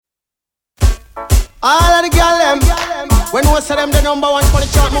All of the girl them, when we say them the number one for the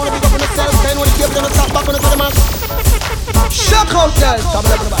chart, more big up on themselves, then when they give them the top back on the man. Shock out girls, come on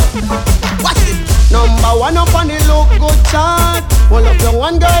everybody. Watch it. Number one up on the look good chart. All of your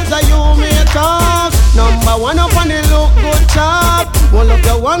one girls are you may talk. Number one up on the look good chart. All of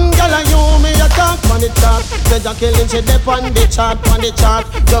your one girl are you may talk on the chart. Jaja killing she dip on the chart, on the chart.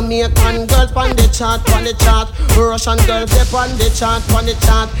 Jamaican girls on the chart, on the chart. Russian girls dip on the chart, on the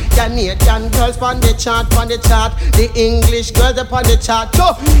chart. Canadian girls on the chart, on the chart. The English girls up on the chart.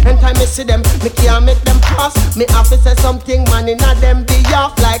 So, anytime I see them, me can't make them pass. Me have to say something, man, inna them be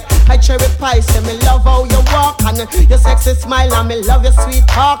off like I cherry pie. Say me love how you walk and your sexy smile and me love your sweet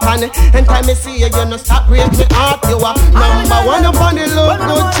talk and anytime I see you, you no stop break me heart. You are number one up on the look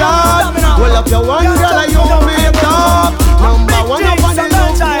good chart. Well up your one girl and you make up. Number one up on the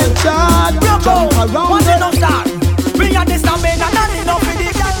look good chart. Jump around the no start. Bring on this stamina, not enough for the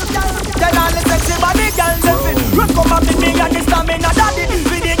girl. Tell all the sexy body girl them run come and me and the stamina, daddy.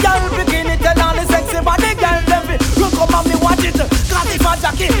 For the girl bikini, tell all the sexy body girl them run come and me watch it. Cause if a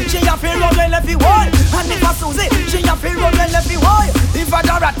Jackie, she a feel run well every wall. And if a Susie, she a feel run well every wall. If a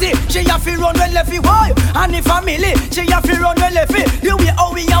Dorothy, she a feel run well every wall. And if a Millie, she a feel run well every. The way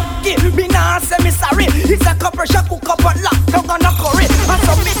how we have give me nah say me sorry. It's a couple shot cook up a lot, tongue and a curry. And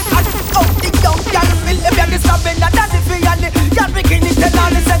so me and out the young girl feel if you're the stamina, daddy feel and the girl bikini tell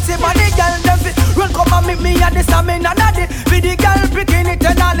all the sexy body girl them feel. Run come and meet me and the stamina, daddy. For the girl bikini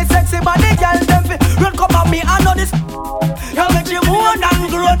tell all the sexy body girl them feel. Run come and me and know this. You make you more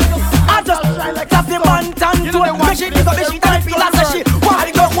than grown. I just try like that's the man tan to it. Make she pick up, make she dance, feel as a shit.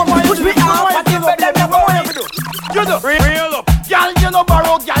 Why go woman, push me out, what you better never want to do. You do, real up. Girl, you know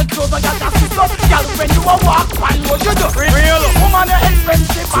borrow, girl clothes and girl that's the stuff. Girl, when you a walk, what you do, real up. Woman, you're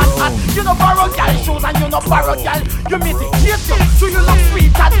expensive and hot. You know borrow, girl shoes and you know borrow, girl. You miss it, hate you. So you look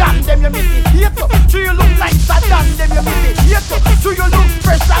sweeter than them, you miss it, hate you. So you look nicer than them, you miss it, hate you. So you look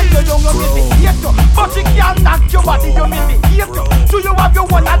fresh and you young, you miss it, hate you. But you can't knock your body, you miss it, hate you. So you have your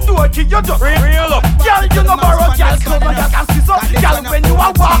one and two, you do real up. Girl, you know borrow, girl clothes and girl can see so. Girl, when you a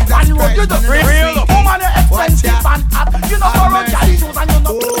walk and road, you do real up. Woman, you're expensive and hot. You know borrow, girl shoes and you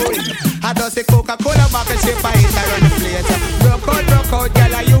know. I just say Coca-Cola back and shape I hit around the place. Broke out,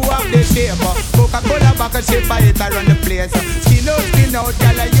 girl, you have the shape. Coca-Cola back and shape I hit around the place. Skin out,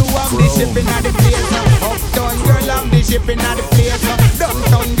 girl, you have the shipping at the place. Uptown girl, I'm the shipping at the place.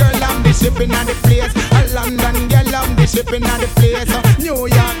 Downtown girl, I'm the shipping at the place. London girl, I'm the shipping at the place. New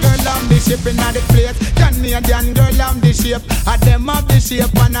York girl, I'm the shipping at the place. Canadian girl, I'm the shape. I them have the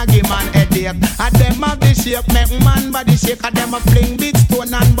shape and I give man headache. I them have the shape, make man body shake. I them a fling big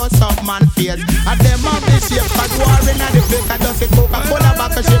stone and bust up man face. I them have the shape, cause warring at the place. I just say Coca-Cola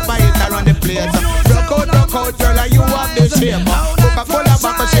back a shape, I hit around the place. Rock out, girl, you have the shape. Coca-Cola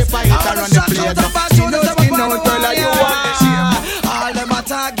back a shape, I hit around the place. Skin out, girl, you have the shape. All them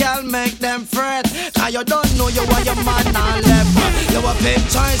attack, girl, make them fret. Cause you don't know you are your man and left. You a big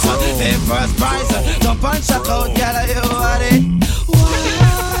choice, big first prize. Jump and shock out, girl, you are it.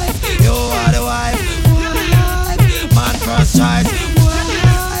 Wife, you are the wife. Wife, man first choice.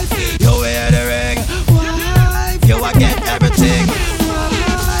 Wife, you wear the ring. Wife, you a get everything.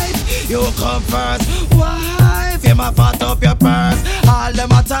 Wife, you come first. Wife, you ma fat up your purse. All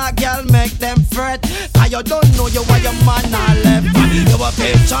them attack, girl, make them fret. Cause you don't know you are your man and left. You a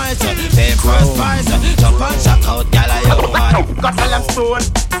big choice, big first prize. Jump and shock out, girl, you want. Got a lamb stone.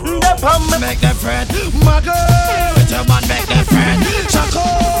 Make them fret. My girl, with your man make them fret. Shock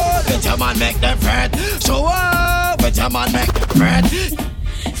out, with your man make them fret. Show up, with your man make them fret.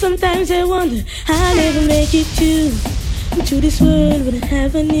 Sometimes I wonder I'll never make it to this world when I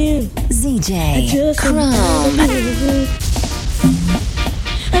have a new ZJ Chrome.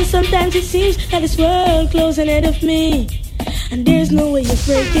 And sometimes it seems that this world closed ahead of me, and there's no way of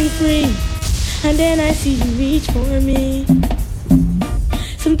breaking free. And then I see you reach for me.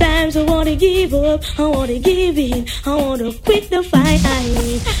 Sometimes I wanna give up, I wanna give in, I wanna quit the fight.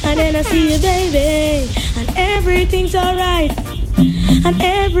 And then I see you, baby, and everything's alright. And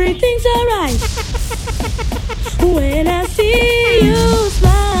everything's alright. When I see you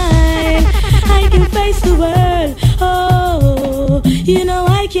smile, I can face the world. Oh, you know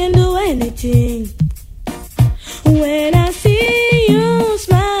I can do anything. When I see you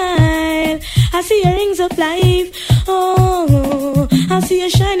smile, I see your rings of life. Oh, I see you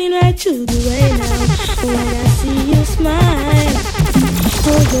shining right through the way now. When I see you smile,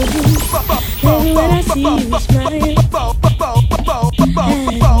 oh baby, when I see you smile.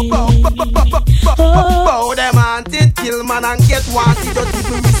 Oh, them auntie kill man and get get wanted, just give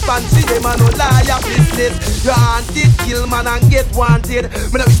me response. See them and no liar business. You haunted, kill man and get wanted.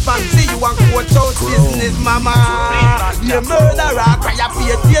 Me no respond to you and courthouse business, mama. You murderer, cry up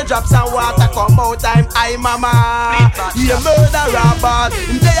your teardrops and water come out time, I mama. You murderer, bad.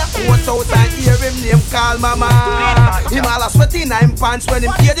 In there courthouse and hear him name call mama. Him all a sweaty 9 pants when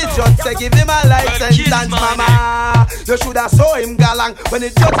him hear the judge say give him a life sentence, mama. You shoulda saw him galang when the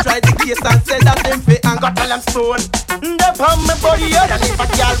judge tried the case and said that him fit and got tell him stone. They pump me body out and if a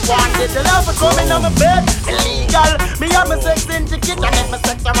girl wanted to love for coming on my bed, illegal. Me have my sex in ticket and if my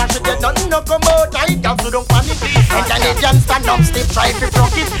sex I wash it, nothing no come out. I don't so don't panic. Intelligence stand up stiff, try to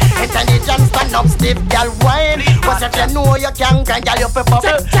block it. Intelligence stand up stiff, girl wine. What's if you know you can grind, girl you fi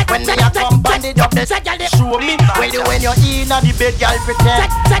bubble. When me a come bandit up the show me. When you're in the bed, girl pretend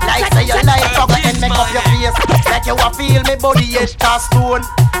like say you like cover and make up your face. Like you a feel me body is cast stone.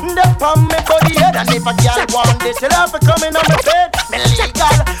 They pump me body head and if a girl want it, she'll have to come in on my bed. Me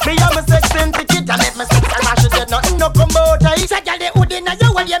legal, me have my sex in ticket and if my sex I mash it, nothing no come out. I say girl they hood in a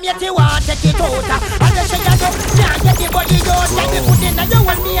you and you make you want take it out. And they say you can't get the body out. Girl they hood in a you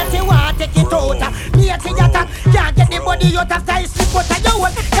and me make you want take it out. Me say you can't get the body out after I slip out. You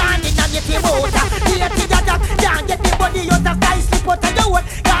want can't in a make you out. Me say you can't get the body out after I slip out. You want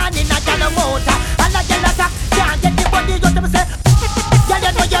can't in a girl out. And a girl can't get the body out. Me say girl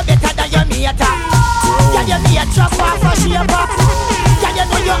you know you better than your mate. Girl you need a chop off a shaper. Girl you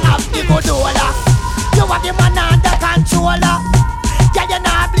know you have the good dollar. You are the man under controller. Girl you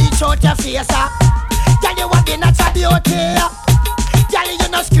not bleach out your face. Girl you have the natural beauty. Girl you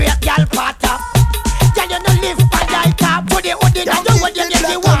no scrape girl patter. Girl you no live by like a body. Put it on you when you get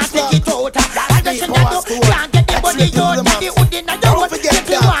the want take it out. And the shit you can't get the body out. And the hood in you want get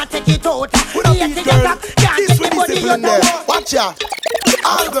the want take it out. Can't get the body out. Watch ya.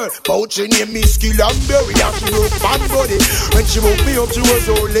 All girl, but she name me Skill and Berry and she broke pan body. When she woke me up, she was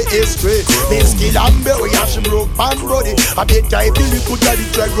only history. Me Skill and Berry and she broke pan body. I bet I believe you got it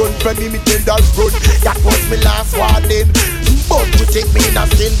try run from me tell that run. That was me last warning. But you take me in a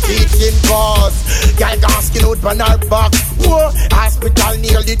skin teaching cause girl can't skin out on her back. Whoa, hospital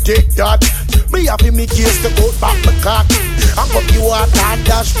nearly take that. Me happy me case to go back my cock. I pop you out and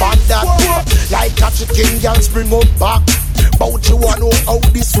dash pan that. Whoa, like a chicken girl spring up back. But you wanna know how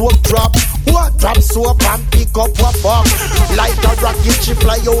this soap drop. What drop soap and pick up a box. Like a rocket she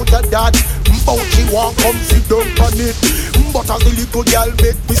fly out of that. But she won't come sit down on it. But as the little girl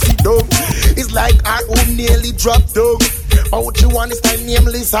make me sit down, it's like her own nearly dropped down. But you want is time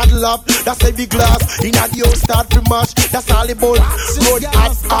nameless and love. That's every glass in a the house start to mash. That's all about road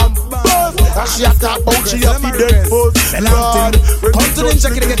at buzz. And she a talk about she a feed dead buzz. Lord, come to them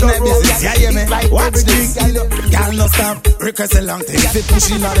check it get my business. Yeah, yeah, man. Watch this. Girl no stop. Request a long thing. If it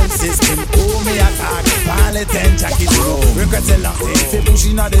pushing on them system, oh me attack. Pallet and jacket roll. Request a long thing. If it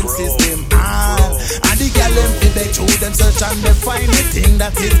pushing on them system, and the girl them fit they through them search and they find the thing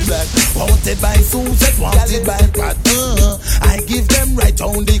that is black. Wanted by Susan, wanted by Pratt. I give them right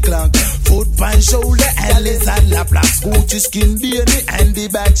on the clock. Foot pan shoulder, Alice and la plaque. Gucci skin beanie and the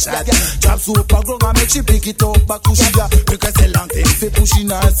back shot. Drop super grung and make she pick it up back to sugar. Request a long thing for pushing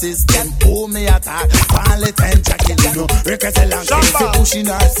her system. Oh me attack, pallet and jacket. Request a long thing for pushing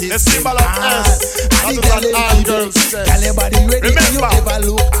her system. The symbol of S. And the girl in the girl everybody ready and you ever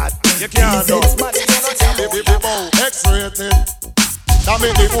look at. You can't do X-rated. That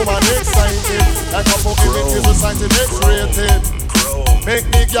make the woman excited. Like a Pokemon is recited X-rated. Make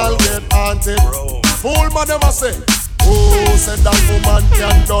the girl get haunted. Fool man never say, oh, said that woman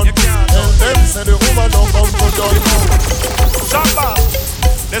can done. Tell them say the woman don't come to done. Shabba,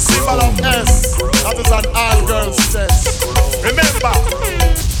 the symbol of S. That is an all girls chest. Remember,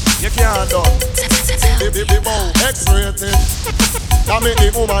 you can't done. X-rated. That make the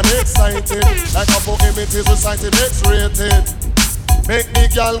woman excited. Like a Pokemon is recited X-rated. Make the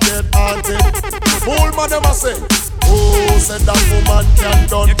girl get haunted. Fool man never say, oh, said that woman can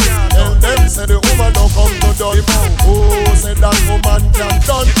done. Tell them say the woman don't come to done. Oh, said that woman can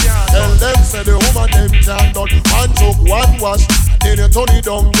done. Tell them say the woman them can done. Man took one wash, then you turn it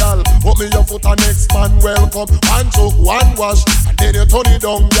down, gal. Put me your foot and next man welcome. Man took one wash, then you turn it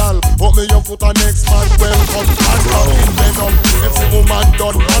down, gal. Put me your foot and next man welcome. Man walking men up, if the woman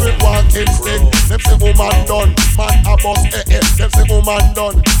done. Man walking stick, if the woman done. Man a bus, them say woman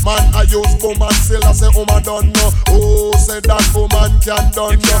done. Man, I use woman still I say woman don't know. Oh, say that woman can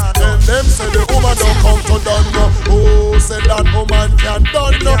done no. Tell them say the woman don't come to done no. Oh, say that woman can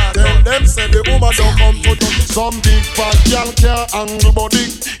done no. Tell them say the woman don't come to done. Some big fat girl can't angle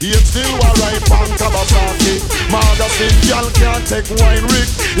body. Yet still a right pan Kawasaki. Magazine girl can't take wine rig.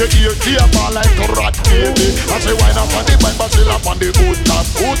 You hear dear ball like a rat baby. I say wine up on the bike but still up on the hood top.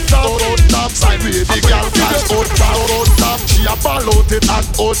 Hood top, hood top. Side way the girl catch hood top, hood top. She a ball out it at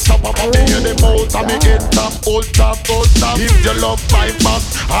hood top. Up on me in the mouth and me head top. Hood top, hood top. If you love fight back,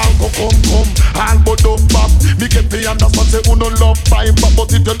 I'll go come. I'll go dump back. Me get the understand say who no love fight back.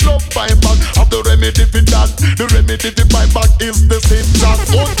 But if you love fight back, have the remedy for that. The remedy to fight back is the same track.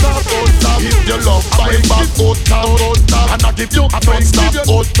 Hood top, hood top. If you love fight back, hood top, hood top. And I give you a non-stop.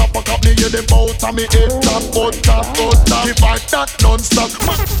 Hood top, I got me in the mouth and me head top. Hood top, hood top. If I that non-stop.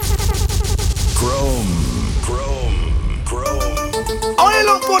 Chrome. How you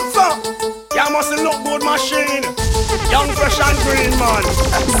look good, sir? You must look good, machine. Young, fresh and green, man.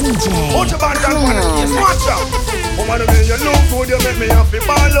 DJ Put your band down on the case, watch out. Woman, when you look good, you make me happy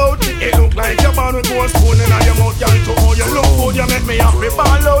ball out. It look like your man with gold spoon in your mouth, girl. To how you look good, you make me happy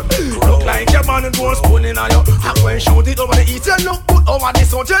ball out. Look like your man with gold spoon in your. I go and shout it over the east, you look good. Over the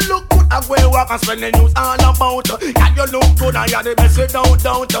south, you look good. I go and walk and spend the news all about. Can you look good and you're the best without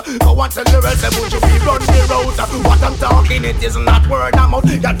doubt. Go and tell the rest about you be run the route. What I'm talking, it is not word of mouth.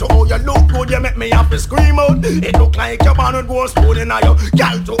 Girl, to how you look good, you make me happy scream out. It look like your man with gold spoon in your.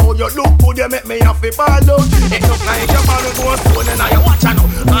 Girl, to how you look good, you make me happy ball out. It look like your man with gold spoon in your. Watch out now.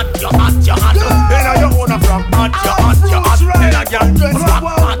 Hot, you hot. In your own from hot, you hot. In a girl dress,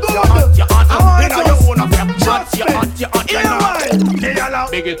 hot, you hot. In your own from hot, you hot.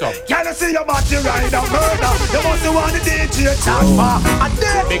 Big it up. Can you see your body ride and murder? You must want the DJ charge for. And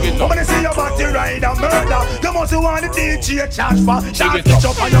then, when you see your body ride and murder, you must want the DJ charge for. Shot pitch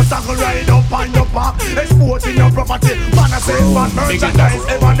up on your saddle, ride up on your back. Exporting your property, man I say fun merchandise.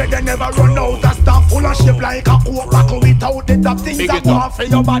 Ever they never run out of stuff. Full of shape like a coke bottle without the top things that go off for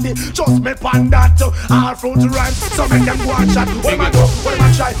your body. Just me pan that to all fruit rhymes. So make them go and chat. What am I do? What am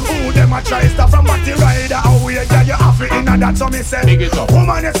I try? Who them a try? Stuff from body rider. How we get you off it in that? So me say,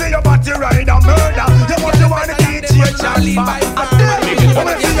 woman you say your body rider murder. You must want to teach you chance. Woman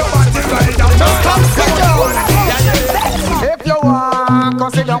you say your body rider murder. If you want, go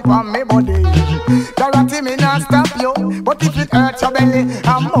sit down on me body. Guarantee me not stop you. But if it hurts your belly,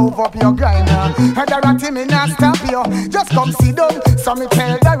 I'll move up your grinder. Guarantee me not stop you. Just come sit down. So me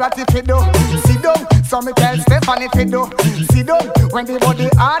tell Dorothy if you do. Sit down. So me tell Stephanie if you do. Sit down. When the body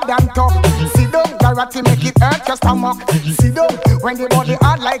hard and tough. Sit down. Dorothy make it hurt your stomach. Sit down. When the body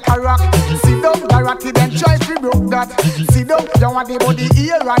hard like a rock. Sit down. Dorothy then try to broke that. Sit down. You want the body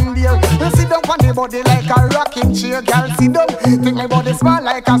here and there. You sit down on the body like a rocking chair. Girl sit down. Think my body small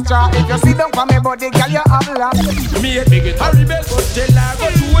like a straw. If you sit down on my body, girl you have laugh. Me a big it. Harry Bell go tell her go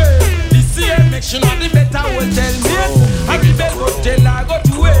to well. This year make she know the better hotel me. Harry Bell go tell her go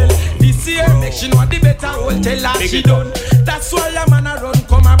to well. This year make she know the better hotel her she done. That's why a man a run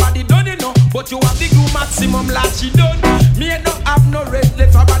come her body done you know. But you have the glue maximum like she done. Me don't have no red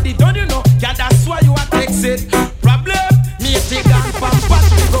left her body done you know. Yeah that's why you a text it. Problem me a take and pampas.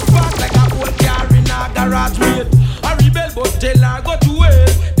 Me go back like a old car in a garage mate. Harry Bell go tell her go to well.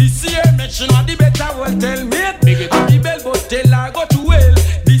 This year make she know the better hotel mate. Harry Bell go tell her go to well.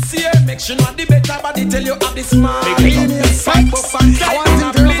 This year make she know the better body tell you have the smart. I want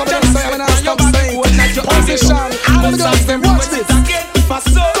him to look up and say when I stop saying position. All the girls them watch this.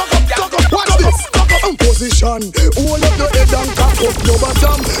 Watch this. Position. Hold up your head and cock up your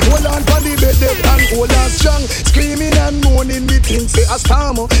bottom. Hold on for the bed and hold on strong. Screaming and moaning the things say a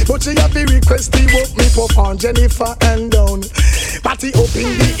storm. But she have to request the work me for on Jennifer and down. Party up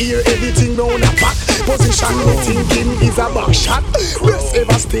in the ear, everything round a pack. Position me thinking is a back shot. Breast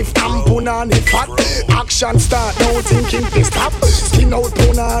ever stiff and punani fat. Action start now thinking to stop. Skin out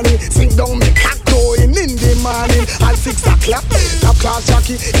punani, sing down me cock. Going in the morning at 6 o'clock. Top class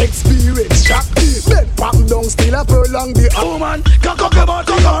jockey, experience shock. Bed pop down, still a prolong the woman, cock up your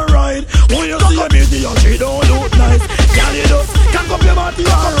body alright. When you see a beauty and she don't look nice. Can you do, cock up your body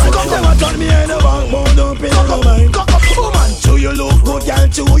alright. Come never turn me in the bank, but don't pay no mind. Woman, too you look good, girl,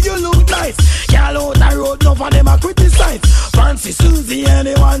 too you look nice. Girl out the road, no for them a criticize. Fancy Susie,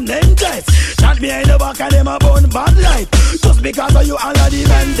 anyone them tight. Chat behind the back and them a burn bad light. Just because of you all of the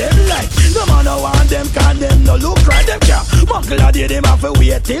men them like. No man no want them, can them no look right. Them care, muckle a day, them have to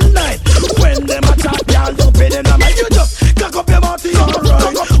wait till night. When them a chat, girl, don't pay them no mind. You just cock up your body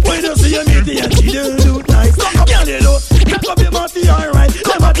alright. When you see a meeting and she don't look nice. Girl, you look, cock up your body alright.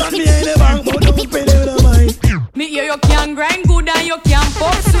 Never turn behind the bank, but don't pay them no mind. Me hear you can grind good and you you can't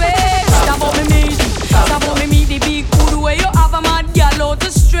fuck sweat. Stop up me meet the big food where you have a mad girl out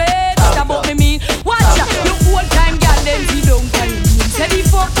the straight. Stop up me meet, watch ya, you old time girl them see don't carry me. Say the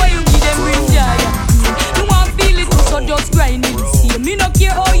fuck where you give them ring giant. You want feel it too, so just grind it the same. Me no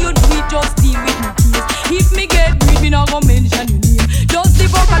care how you do it, just deal with me case. If me get greed, me no go mention your name. Just the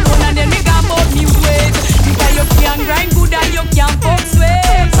fuck alone and then me can bout me ways. Because you can grind good and you can fuck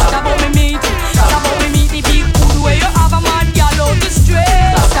sweat. Stop up me meet the big food where you have a mad girl out the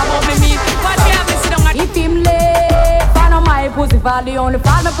straight. Stop up me meet, what me have me sit down and if him late, fan on my pussy, for the only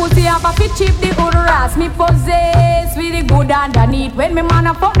fan my pussy have a fit chip, the good ass me possess with the good underneath. When me man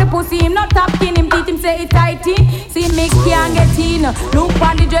a fuck the pussy, him not tapping him teeth, him say it tighty. See me can't get in. Look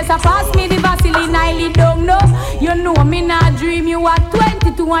on the dress, I pass me the Vaseline, I lead down no. You know me not dream, you are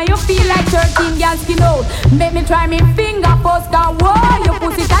 22 and you feel like 13 girls skin out. Make me try me finger first, cause whoa, your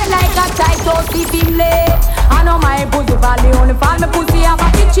pussy tight like a tight toast if him late. I know my pussy valley only fall me pussy have a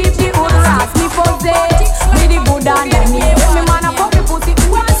fit cheap, the old ass me possess with the good underneath. When me man a fuck the pussy,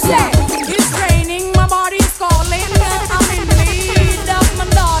 what's that? It's raining, my body's calling. I'm in need of my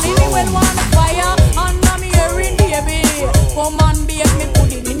darling. Me well wanna fire under me earring, baby. Come on, babe, me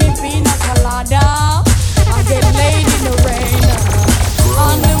put it in me pina colada. I get laid in the rain.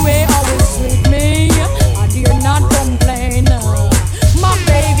 On the way, always with me. I dare not complain. My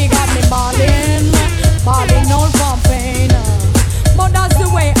baby got me balling out from pain. But that's the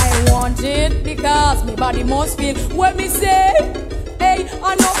way I want it, because my body must feel what me say. Hey,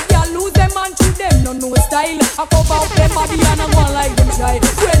 I know y'all lose them and to them no style. I cover up them body and I go like them shy.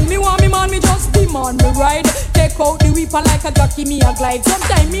 When me want me man, me just demand me ride. Take out the weeper like a jockey, me a glide.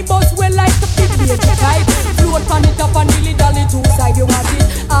 Sometimes me bust well like a big baby kite. Float on it up and dilly dally two side. You want it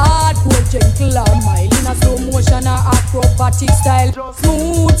hardcore, gentle or mild, in a slow motion or acrobatic style.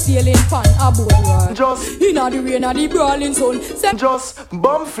 Smooth sailing pan a boat ride. Just in a the rain or the brawling sun. Just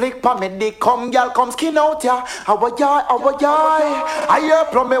bum flick pa me dick, come girl, come skin out ya. Our yai. I hear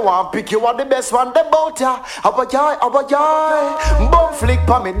from me one pick you are the best one the bout ya. Our yai. Bum flick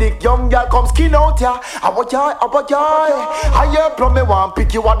pa me dick, young girl, come skin out ya. Our yai. I hear from me one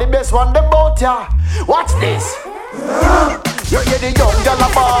pick you are the best one the bout ya. Watch this. You hear the young girl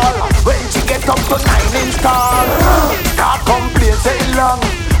a ball when she get up to 9-inch tall. Can't complain, say long.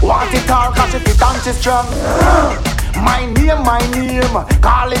 Want it all cause she fit and she strong. My name,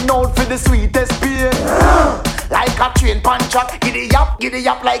 calling out for the sweetest pain. Like a train pan track, giddy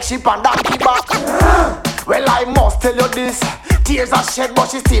up like sheep and donkey back. Well, I must tell you this, tears are shed but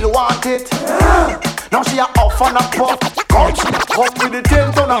she still want it. Now she a off on a puff, come with the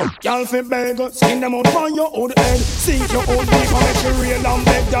 10 ton. Y'all fi beg, skin them out on your old head. Sink your old people, make you real and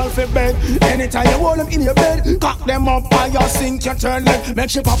beg. Y'all fi beg, anytime you hold them in your bed, cock them up and you sink your turn leg. Make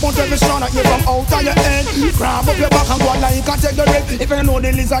she pop on every strand at you from out of your head. Grab up your back and go like a take the red. If you know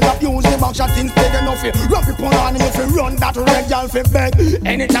the lizard up, use the back shot instead enough. Rub it on and if you run that red, y'all fi beg.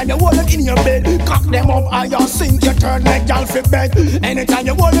 Anytime you hold them in your bed, cock them up and you sink your turn leg. Y'all fi beg. Anytime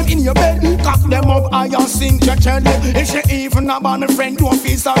you hold them in your bed, cock them up and you sink your turn leg. If she even about me friend, don't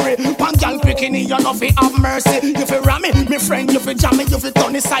feel sorry. One girl picking in, you know fi have mercy. You fi ram me friend, you fi jam me, you fi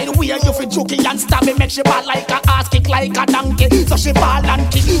turn the side way, you fi jokey and stab me. Make she ball like a ass, kick like a donkey. So she ball and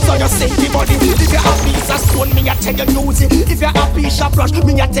kick, so you sink the body. If you have piece of stone, me I tell you use it. If you have piece of brush,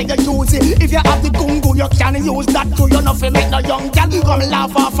 me I tell you use it. If you have the gungu, you can use that too. You know fi make no young girl come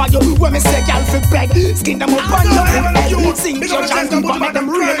laugh off of you. When me say girl fi beg, skin them up on your head. Sink your chance, but make them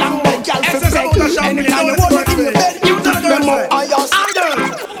real and beg. Girl fi beg, anytime you want in your bed, you touch them up on your skin.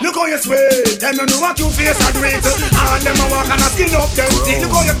 Look how you sweat, them you know what you face a great. And them a walk and a skin up them teeth.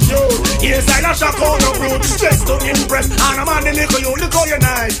 Look how you cute, inside a shock out of road. Dressed to impress, and a man they lick you. Look how you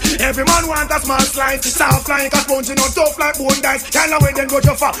nice, every man want a small slice. Soft like a sponge, you know tough like bone dice. Can't away them go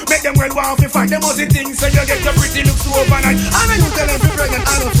to far, make them well want to fight. Them must things so you get your pretty looks so overnight. And then you tell them to pregnant,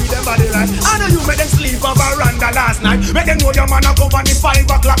 I don't feel them body right. And then you make them sleep on veranda last night. Make them know your man a come on the 5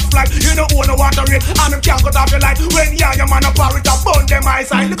 o'clock flight. You don't own no water rate, and them can't cut off the light. When yeah, your man a power it up, burn them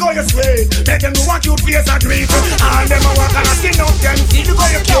eyesight. Look how you sweat, make them know what you face a drink. And them a walk and a skin out them teeth. Look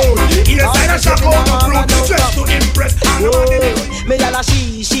how you cute, inside a shock out of road. Just to impress, and the man me yalla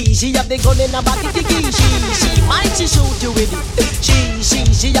she have the gun in her back, she might she shoot you with it.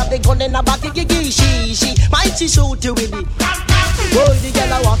 She have the gun in her back, she might she shoot you with it. Oh, the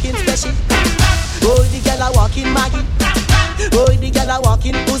girl a walking special. Oh, the girl a walking Maggie. Oh, the girl a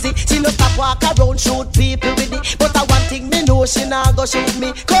walking pussy. She no stop walk around shoot people with it. But I one thing me know, she nah go shoot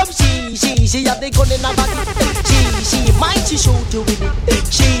me. Come she have the gun in her back. She might she shoot you with it.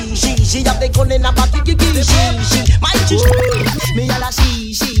 She have the gun in her back. She might she shoot me. Yalla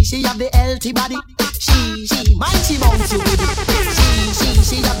she have the healthy body. She might she bounce you with it.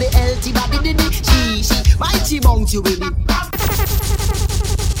 Mighty bounty with it.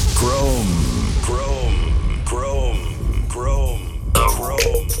 Chrome.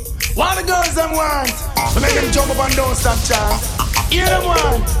 What the girls them want? To make them jump up and don't stop chance. Hear them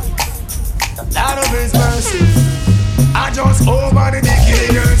want. Lord of His mercy. I just over the dicky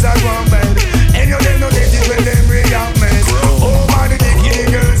girls that want bed. And you them no get it when them react mad. Over the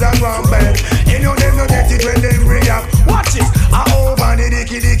dicky girls that want bed. And you them no get it when them react. Watch it. I over the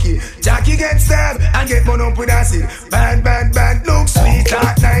dicky. Jackie get stabbed and get burn up with acid. Bad. Look sweet,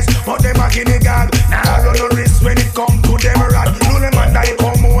 that nice. But them a guinea gag. Now I run no risk when it come to them rat. No them a die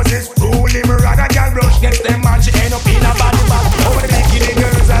come Moses. Rule him rat. A girl brush gets them and she end up in a body bag. Over the dicky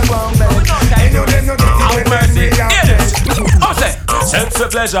girls that want bed. And you them no get it when them react. Sense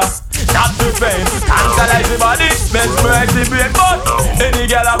of pleasure, not the pain. Tantalize the body, mesmerize the brain. But any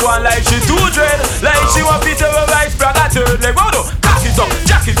girl a go on like she too dread. Like she want to terrorize, brag a third leg. Rodo, cock it up,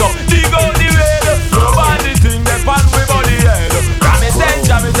 jack it up, dig out the red. Nobody thing that pan with body head. Ram it and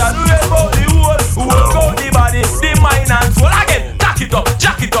jam it and red out the whole. Work out the body, the mind and soul. Again, cock it up,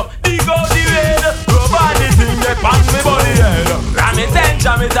 jack it up, dig out the red. Nobody thing that pan with body head. Ram it and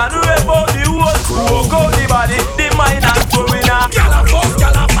jam it and red out the whole. Work out the body, the mind and soul.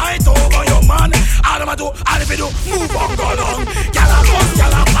 Gyal a fight over your man. All them a do, all if you do, move on, go long. Gyal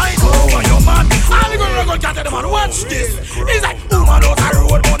a fight over your man. All the go can't tell the man, watch this. It's like woman out the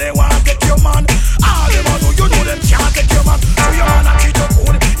road, but they want to take your man. All them a do, you know them can't take your man. So your man a treat you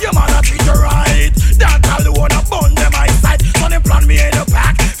good, your man a treat you right. That alone a bun them eyesight. So them plan me in the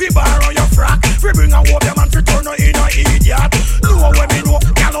back, fi borrow your frack. Fi bring and walk them and fi turn you in a idiot. Know when me know,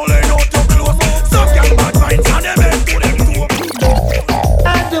 gyal only know to close. Some gyal bad minds and them head to them toe.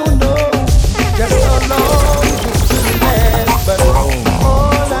 I don't know just how long this will last, but all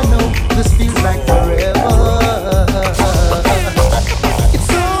I know, this feels like forever. It's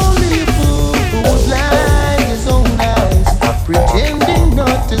only a fool who would lie his own eyes, pretending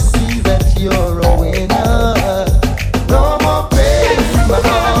not to see that you're a winner. No more pain in my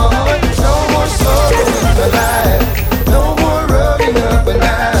heart, no more sorrow in my life, no more running up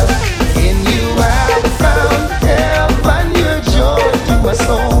alive. In you I found help and your joy to my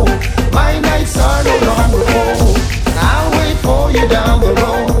soul. My nights are no longer cold. I'll wait for you down the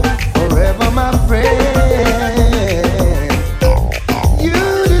road, forever my friend. You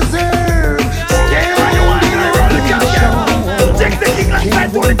deserve standing on the show. Take the king like that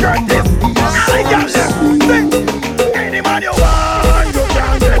for the curtain. Any man you want, you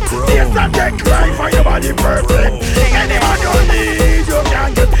can get. Yes, I take life for your body perfect. Any man you need, you can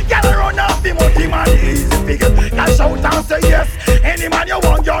get. Gotta run off the multi man easy figure. Now shout and say yes. Any man you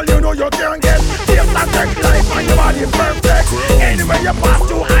want, girl, you know you can get. Yes, I take life for your body perfect. Anywhere you pass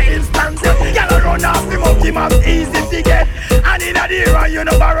to high instance, gotta run off the multi man easy to get. And in a era, you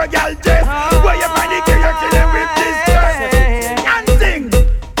know, borrow girl dress. Where you find the key, you kill them with this dress. And sing.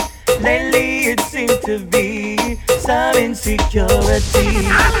 Lately it seems to be some insecurity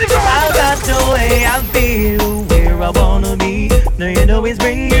about the way I feel, where I wanna be. No, you know it's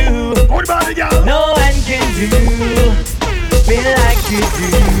bring you. Good body, girl. No one can do me like you do.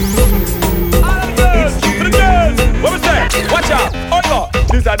 It's you. For the girls, what we say? Watch out, hold on.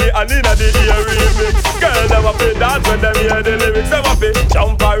 This are the Anina the ear remix. Girls them a fit dance when them hear the lyrics. Them a fit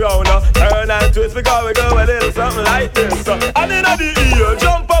jump around, turn and twist because we go a little something like this. Anina the ear,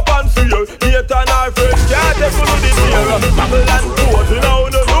 jump up and feel. Mate and our friends can't take full of the ear. Bubble and coat, you know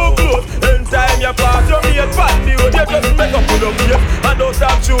no clothes. Anytime you pass your mate past the road, you just make up with them face and don't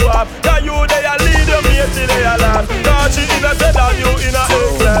stop show off. Cause you they a lead your mate till they a laugh. Cause she in a bed and you in a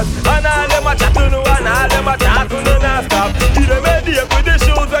A-class. And all them a chat to no and all them a talk to no not stop. Give them a date with the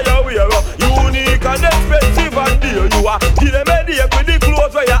shoes where you wear. Unique and expensive and dear you are. Give them a date with the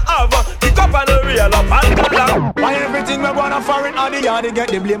clothes where you have. Pick up and reel up and down. Why everything we wanna foreign and the yard they get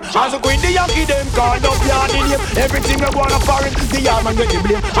the blame. As a queen the Yankee them call up yard in name. Everything we wanna foreign, the yard man get the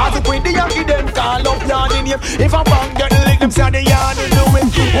blame. As a queen the Yankee them call up yard in name. If a man get the lick them say the yard they do it.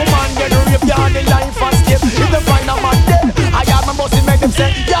 Woman get the rape yard the life and escape. If they find a man dead, I yard man must make them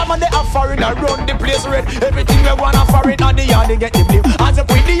say yeah man they are foreign and run the place red. Everything we wanna foreign and the yard they get the blame. As a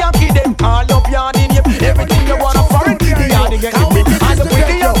queen the Yankee them call up yard in name. Everything we wanna foreign, the yard they get the blame. As a queen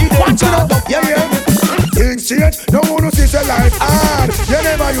the Yankee them call up yeah. Things change, no one who sees a life hard. You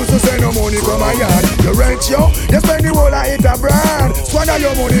never used to say no money come my yard. You rent yo, you spend the whole of it abroad. Squander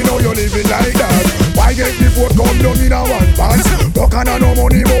your money, now you living like that. Why get the food come down in a one pants? Broken and no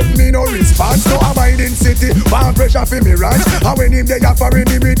money, but but me no response. No abiding city, one pressure for me ranch. And when him they offering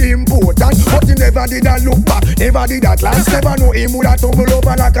him with important, but he never did a look back, never did a glance. Never know him would have tumble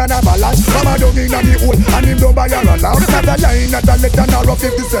over like an avalanche. Mama dug in the hole and him don't buy a lamp. Not a line, not a letter, nor a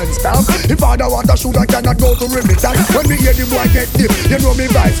 50 cents stamp. If father want a shoe, I cannot go to remittance. When me hear the boy get deep, you know me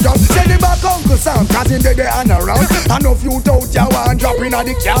vibes drop. Send him back Uncle Sam, cause him they and around. And if you doubt you want drop in at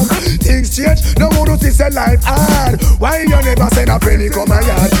the camp. Things change, no more to see life hard. Why you never send a penny come my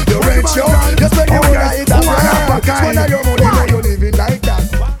yard? You rich yo, just when you wanna eat a brand. When your money when you live it like that.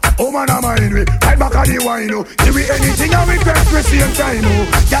 Oh man, I'm mind me, right back at the wine, oh. Give me anything I request me same time, oh.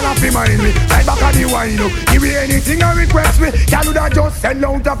 Y'all have to mind me, right back at the wine, oh. Give me anything I request me. Y'all would have just sell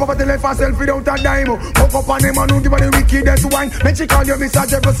out top of a telephone self without a dime, oh. Hook up on him and don't give her the wickedest wine. When she call you Mr.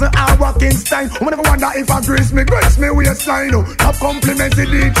 Jefferson or Kingston, I'm never wonder if I grace me waistline, oh. Top compliments the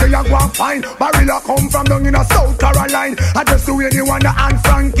DJ you go and find. Barilla come from down in a South Carolina. I just do anyone that and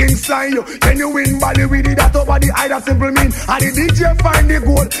Franklin style, oh. Then you win body with it, that over the eye, that simple mean. And the DJ find the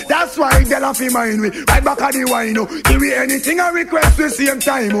gold. That's why they'll have to mind me. Right back at the wine, oh. Give me anything I request the same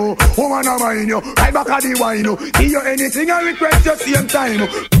time, oh. Oh man, I mind you. Right back at the wine, oh. Give you anything I request the same time,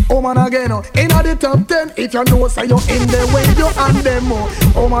 oh. Oh man, again, oh. In the top 10, if you know, say you're in the way, you and them,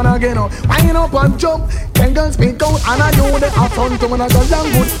 oh. Oh man, again, oh. Wind up and jump. 10 girls speak out, and I know they have fun to when I go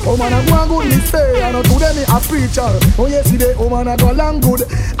long good. Oh man, I go and good, me stay, and I to them, a preacher. Oh yes, they, oh man, I go long good.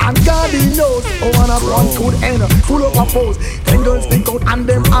 And God, he knows, oh man, I go on good end. Full up a pose. 10 girls speak out, and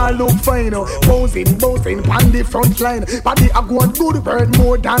them all look fine, posing, on the front line. Body a go on good, bird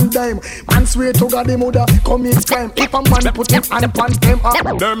more than dime. Man swear to God the mother, commit crime. If a man put him and punch them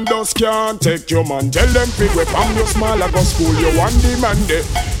up. Them just can't take your man. Tell them figure from your small I go school you one demand it.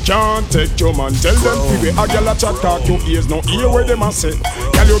 Can't take your man. Tell them figure a gyal a chat talk your ears no hear where them a say.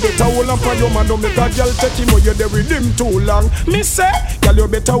 Gyal you better hold on for your man, don't make a gyal take him or you there with him too long. Me say, gyal you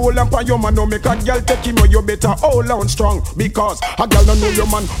better hold on for your man, don't make a gyal take him or you better hold on strong. Because a gyal don't know your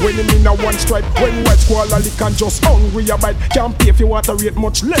man when him in a one stripe. When white squall a lick and just hungry a bite. Can't pay if you water rate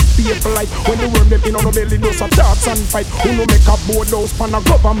much less pay for life. When the worm them in on the belly does a dance and fight. Who no make a board house pan a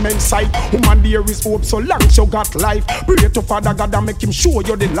government side. Woman there is hope so long you got life. Pray to Father God and make him show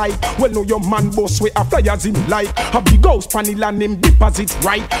you the light. Well know your man boss way a flyers in life. A big house pan the land him deposit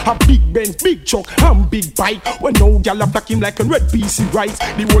right. A big Benz, big truck and big bike. When no gyal attack him like a red PC rice.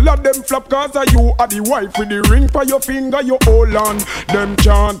 The whole of them flop cause of you are the wife. With the ring for your finger you hold on. Them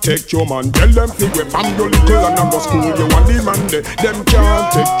can't take your man. Tell them figure from your little and I go school you and demand it. Them can't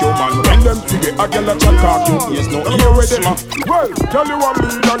take your man. Tell them figure a gyal a chat talk you ears no hear where them a. Well, tell you a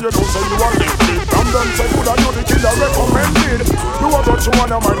leader you don't say you a gifted. From them say good and you the killer recommended. You a got you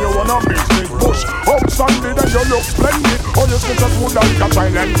wanna man you wanna business push. Outstanding and you look splendid. Oh you spit a food like a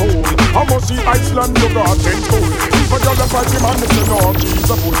silent fool. I must see Iceland you got in school. If a gyal a fight him and they say no she's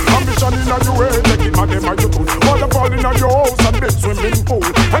a fool. Ambition in a you way take him and them a you cool. All fall in a your house and big swimming pool.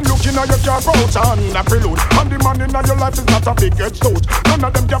 And looking at your car out and a prelude. And the man in your life is not a big edge suit. None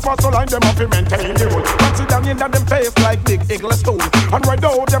of them can pass the line, them have to maintain the rule. And sit down in them face like big eagle stool. And ride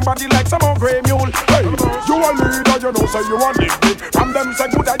out them body like some old grey mule. Hey, you a leader, you know, say you a big big. From them say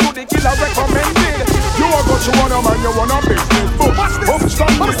good and you the killer recommended. You a got you wanna man, you wanna business boom.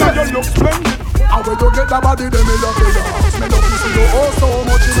 Upstanding and you look splendid. And when you get the body, then me love your ass. Me love to see you oh so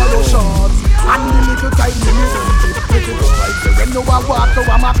much in your shorts. And the little time you need them to make it look like when you a walk to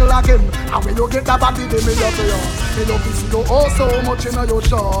a muckle again. And when you get the body, then me love your ass. Me love to see you oh so much in your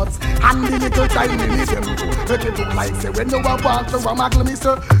shorts. And the little time you need them to make it look like when you a walk to a muckle,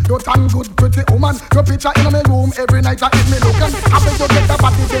 mister. You tan good, pretty woman. Your picture in my room every night I hit me looking. And when you get the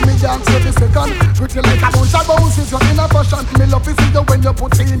body, then me dance every second. Pretty like a bunch of bounces, you're in a fashion. Me love to see you when you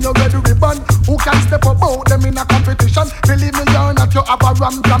put in your red ribbon. Who can step about them in a competition? Believe me, you're not you have a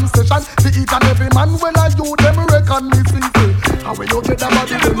ram session. The each and every man when I do them reckon me see. And when you get the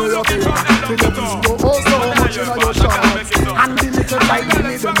body, then me love you. They love you oh so much in your shorts. And the little time you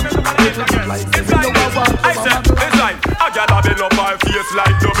need them. It's like a girl a bend up her face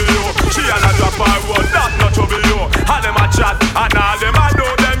like W. She a drop her word, that not trouble you. All them a chat and all them a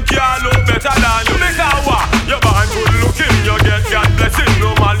know them can't look better than you. Make a walk, you born good looking, you get God blessing. No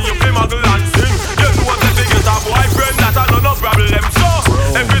man you play muggle and sing. You know what they get a boyfriend that a no problem. So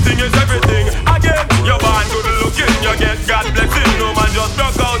everything is everything. Again, you born good looking, you get God blessing. No man just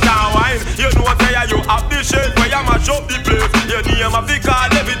broke out and wine. You know what say you have the shape where you mash up the place. Your name a big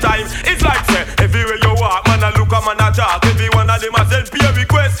call every time. It's like say everywhere you walk, man a look a man a talk. Every one of them a send pay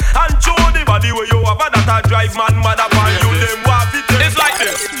request and show the body where you have a that a drive man mad upon you. Them want it. It's like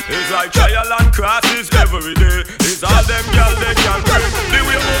this. It's like trial and crosses every day. It's all them girls they can bring. The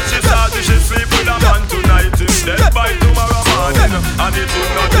way up she starts, she sleep with a man tonight. It's dead by tomorrow morning. And if you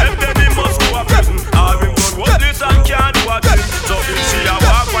not dead, then he must go a prison. All him done was this and can't do a thing. So if she a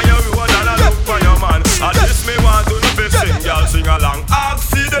walk on your road and a look for your man, and this me want to know if sing, y'all sing along.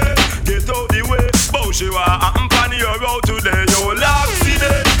 Accident, get out the way. Bow she wa happen pan your road today. Yo,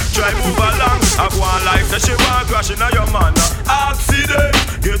 accident, try move along. I go on like that she wa crashing on your man. Accident,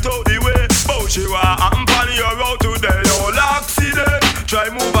 get out the way. Bow she wa happen pan your road today. Yo, accident, try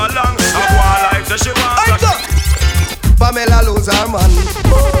move along. I go on like that she wa crashing. Pamela lose her man,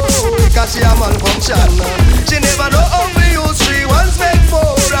 oh, because she a malfunction. She never know how to use 3 once make 4,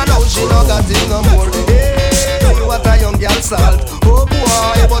 and now she no got it no more. Hey, what a young girl salt. Oh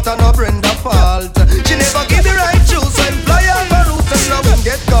boy, but I no Brenda fault. She never give the right juice and fly off her roof and now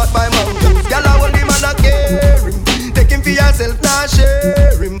get caught by mountains. Girl I want him and I care him. Take him for yourself, now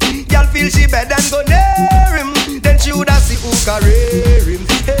share him. Girl feel she bad and go near him. Then she woulda see who career him.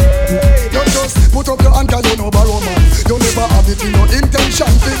 Hey, you just put up your hand 'cause you no borrow man. You never have it in your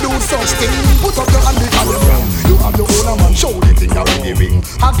intention to do such thing. Put up your hand because you're wrong. You have your own man, show the thing that with the ring.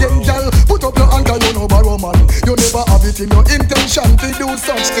 Again, girl, put up your hand 'cause you no borrow man. You never have it in your intention to do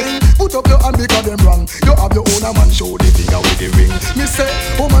such thing. Put up your hand because them wrong. You have your own man, show the thing that with the ring. Me say,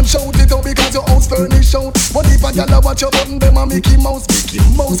 woman, shout it out because your house furnished out. But if a girl watch your button, them a Mickey Mouse, Mickey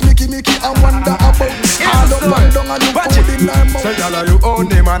Mouse, Mickey, I wonder about. All up and down and you put in her mouth. Say, girl, you own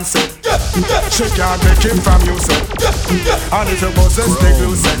him and say, she can't take him from you, say. And if you possess the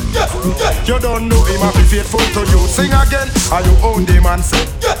glue, say, you don't know him and be faithful to you. Sing again, and you own him and say,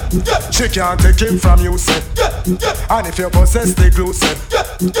 she can't take him from you, say. And if you possess the glue, say,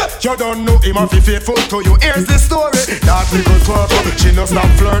 you don't know him and be faithful to you. Here's the story, that little twerk, she no stop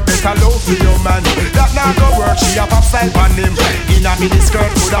flirt, better love for your man. That now go work, she a pop style on him. In a mini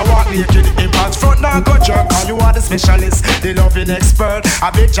skirt, could a walk naked in pants front, now go jerk. And you are the specialist, the loving expert.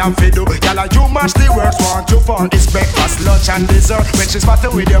 A big jam for do, y'all you match the works. Want you for this breakfast, lunch and dessert. When she's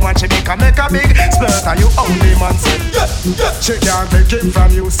spotted with your man, she make a big splurt. And you only man said, she can't take him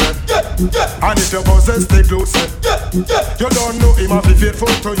from you, said. And if you possess the glue, said, you don't know him and be faithful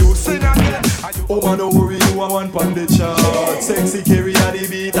to you. Sing again. Oh man, don't worry, you are one pon the chart. Sexy carry a the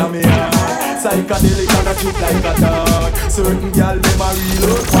beat of me heart. Psychedelic and a trip like a dog. Certain gal them a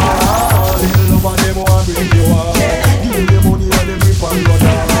real hard. Little love and them want bring you up. Give them money and them rip and go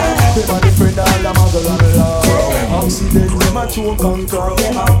down. Them a the friend all a muggle and love. Accidents them a choke and crack.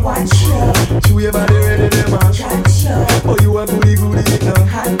 Them a watch you. Chew your body ready them a catch you. Oh you a goody goody now.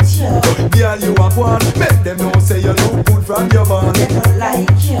 Hot you. Girl you a one. Make them know say you look good from your band. They don't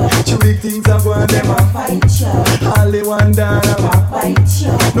like you. Chewy things a go and them a fight you. All they want down a bite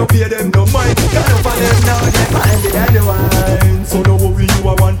you. No pay them no mind. Got up on them now they find it and the wine. So no worry you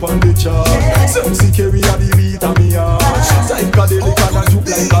a one pon the chart. Sexy carry a the beat of me heart. Psychedelic and a juke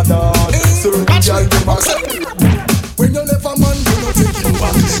like a dog. Certain girl them a when you left a man, you no take him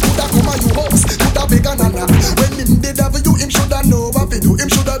back. Coulda come a you house, coulda beg a nana. When him did have you, him shoulda know what to do. Him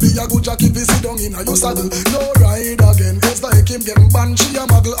shoulda be a good jack if he sit down in a your saddle. No ride again, it's like him get banned. She a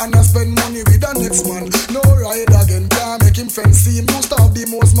muggle and a spend money with the next man. No ride again, can't make him fancy him. Used to have the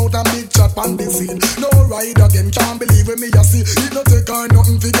most mouth and big chat on the scene. No ride again, can't believe when me a see. It no take her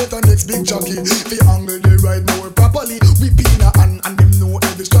nothing to get a next big jockey. Fi angle the ride more properly. We pin a hand and them know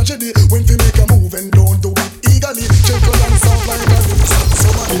every strategy. When fi make a move and don't do it eagerly. Gentle and soft like a leaf. So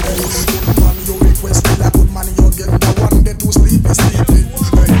many good man you request it. A good man you get the one that to sleep is sleeping.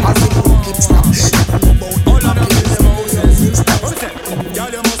 As you know keep snap. All of them is them houses.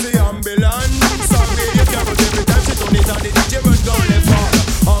 Y'all you must see ambulance. Sorry you can't go every time she turn it on the DJ run down left far.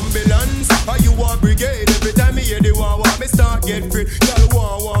 Ambulance, are you a brigade? Every time me hear the wah me start get free. Y'all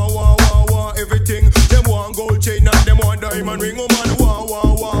wah everything. Them want gold chain and them want diamond ring. Woman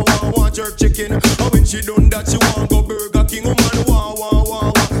want jerk chicken. And when she done that she want go Burger King. Woman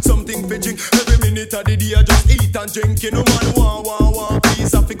wah something fetching. Every minute of the day I just eat and drinking. Woman wah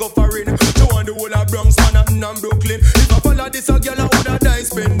piece of figure foreign. She want the whole of Bronx, Manhattan and Brooklyn. If I follow this a girl I woulda die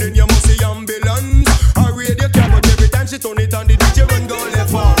spending. You must see ambulance. I radio cab but every time she turn it on the DJ run go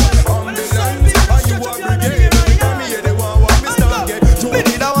left far. Ambulance, are you a brigade? Every time me hear the wah me start get drunk. Me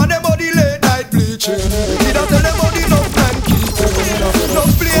need a want them body late night bleaching. Need a tell them body no plan keeping. No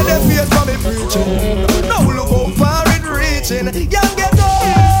play them face for me preaching. Now look how far it reaching. Young get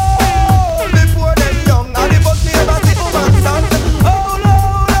old before them young. And the bus never see woman stand.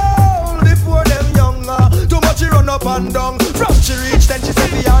 Old before them young. Too much she run up and down. From she reach then she say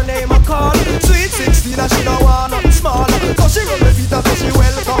for her name a call. Sweet 16 and she don't want nothing small. So she run the feet so she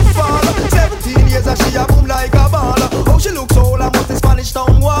welcome fall. 17 years and she a boom like a ball. How she looks old and must the Spanish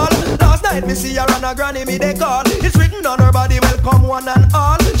town wall. Last night me see her and her granny me they call. It's written on her body welcome one and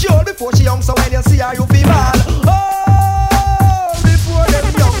all. She old before she young so when you see her you feel bad. Oh,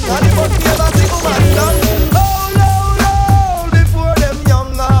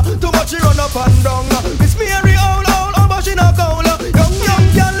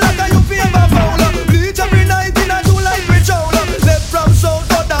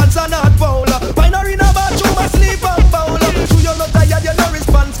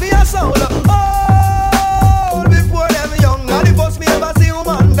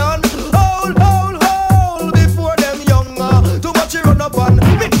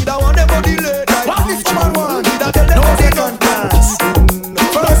 Me need a one them body late like what this woman want. Need a tell them no second class.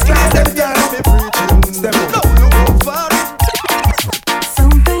 First class them girls be preaching. Them no look for it.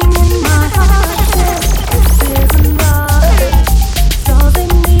 Something in my heart says this isn't right.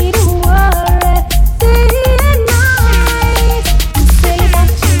 Causing me to worry day and night. You say that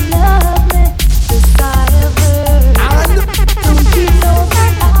you love me, this I have heard. Don't you know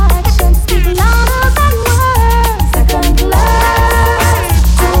that actions speak louder than words? Second class,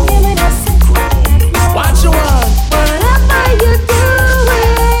 don't give me that second class. What you want? Whatever you're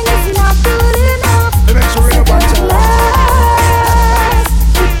doing is not good enough. Let me show you what you want.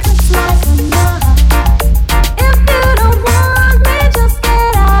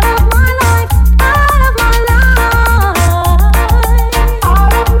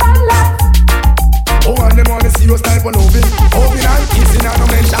 Type of loving, hugging and kissing and no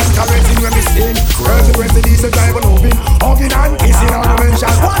mention caressing when we sing. Girls and rest of these type of loving, hugging and kissing and no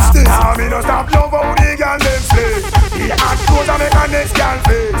mention. What's this? I me no stop love how the girl them slay. The hot clothes and make a next girl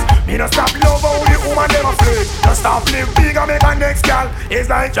face. Me no stop love how the woman them a flake. No stop live big and make a next girl.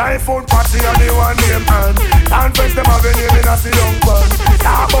 It's like dry food party and the one name and conference them have a name in a see young fun.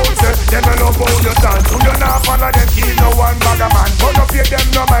 Talk about say them no love how you stand. Do you not follow them keep no one bag a man. But no fear them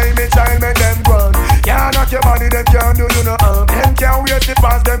no mind me child make them run. Can't knock your body, them can't do you no harm. Them can't wait to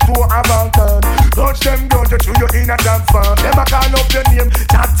pass them to a mountain. Touch them down to chew you in a damn farm. Them a call up your name,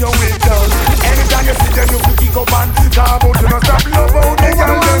 chat your way down. Anytime you see them, you can kick up and come out. You no stop love how they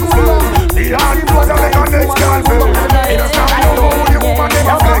can them feel. The hard was a make a next girl feel. You no stop love how the woman they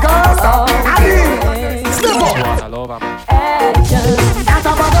can feel. You no stop love how step up. Action, that's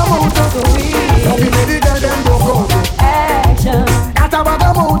about the motor so we. Don't be made the girl them broke out. Action, that's about the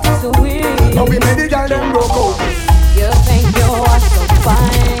motor so we. Don't be made the girl them broke out. You think you're so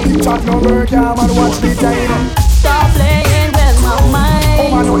fine? Chat no work, yeah man, watch the time. Stop playing with my mind. Oh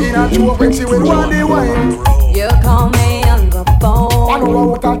man, no in a joke when she will want the wine. You call me on the phone. I know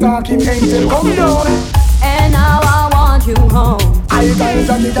what I'm talking, angel, come down. And now I want you home. I guys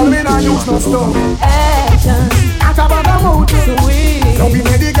are the girl, me not use no stone. Action, that's about the motor. Sweet. Don't be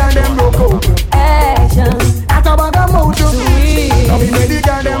made the girl them broke out. Action, that's about the motor. Sweet. Don't be made the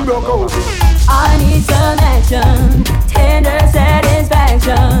girl them broke out. I need some action, tender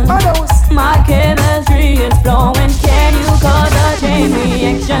satisfaction. My chemistry is flowing. Can you cause a chain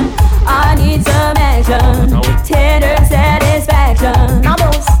reaction? I need some action, tender satisfaction.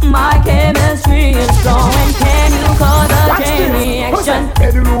 My chemistry is flowing. Can you cause a chain reaction?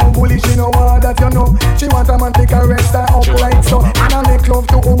 Bedroom bully, she know all that you know. She want a man to caress her up like so. And I make love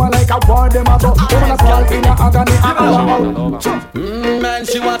to woman like a war them a go. Woman a call in a agony. Man,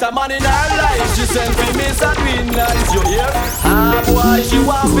 she want a man in her life. She sent me Miss a Green Nice, you hear? Ah boy, she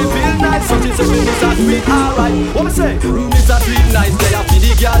want me feel nice. So she sent me Miss a Green, alright. What me say? Miss a Green Nice, they a for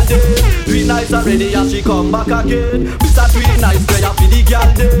the girl day. Green Nice already and she come back again. Miss a Green Nice, they a for the girl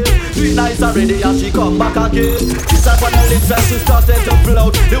day. Green Nice already and she come back again. She start on her lips and she started to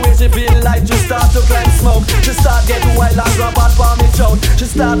float. The way she feel like she start to climb smoke. She start get wild and grab out for me choke. She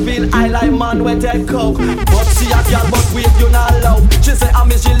start feel high like man when take coke. But she a girl but wait you not loud. She say I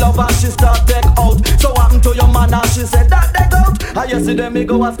miss she love and she start take out. So what happened to your man and she said that they out. I yesterday me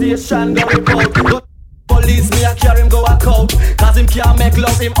go a station go report. But police me a carry him go a coat. Cause him can't make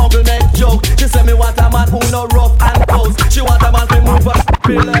love, him uncle make joke. She say me want a man who no rough and close. She want a man to move up,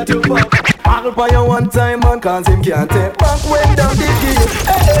 feel like you fuck. I'll buy you one time man, cause him can't take back when down the gear.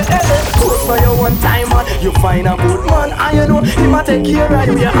 Good for you one time man, you find a good man. And you know, he might take care of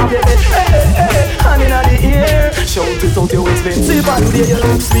you, you have your bed. Hand in the ear, shout it out you expensive and there you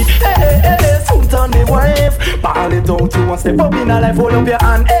look sweet. Soon turn the wife, ball it out you want step up in a life, hold up your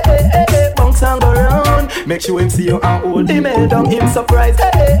hand. Bounce and go round, make sure him see you and hold him head down, him surprised.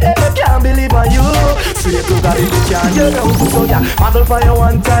 Can't believe on you, sweet to God if you can't, you don't do so yeah. Model for you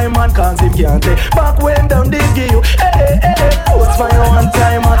one time man, cause him can't take back when down they give you. Post for you one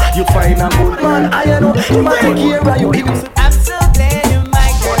time man, you find a good man. I know, he might take care of you. I'm so glad you're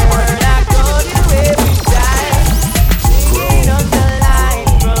my girl. I call you every time. Singing on the line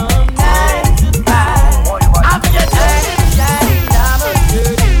from 9 to 5. I'm your shining diamond,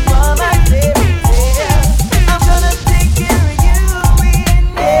 girl. You are my fairy tale. I'm gonna take care of you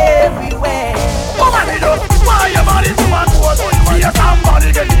in everywhere. Woman, me just why your body to a cold. Be somebody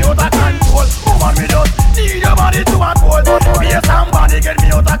get me out of control. Woman, me just need your body to a cold. Be somebody get me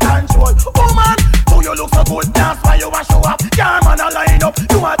out of control. Woman, do you look so good? That's why you want show up. Can't man a line up.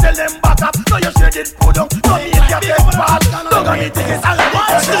 You want tell them back up. No, you shake it, put down. No, me get them fast. Don't get me tickets.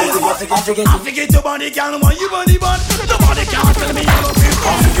 I forget your body, girl. Man, you body bun. Nobody can tell me you don't feel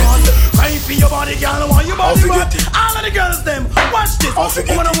confident. Cry if for your body, girl, want your body right. All of the girls them, watch this.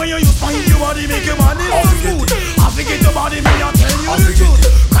 Woman, when you find your body, make your body so good. I forget your body, me I tell you the truth.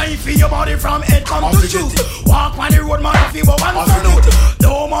 Crying for your body from head come to shoot. Walk on the road, man, if you want one so good.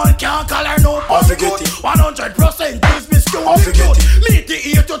 No man can't call her no pussy good. 100% please be skewed. Meet the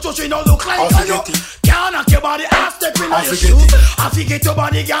ear to touch, you know look like a you. Can't knock your body, I step in your shoes. I forget your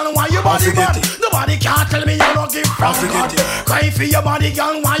body, girl, why your body bad. Nobody can't tell me you don't give from God. Crying for your body,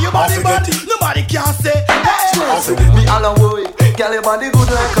 girl, why your body bad. Nobody can't say, hey. Me all a boy, girl, your body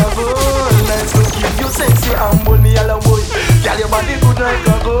good like a gold. Nice to keep you sexy and bold. Me all a boy, girl, your body good like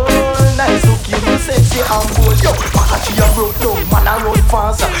a gold. Nice to keep you sexy and bold. Yo, Makachi a broke down, man a run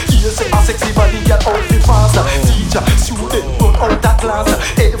faster. You say a sexy body, girl, out the faster. Teacher, student, run out that class.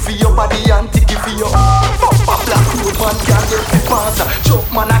 Head for your body and ticky for your bumper black road, man, girl, get the faster. Choke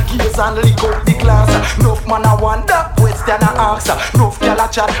man a case and lick out the glass. Nuff man a wonder, question a answer. Nuff girl a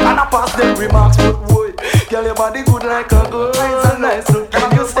chat and a pass them remarks. But boy, girl, your body good like a gold. Nice to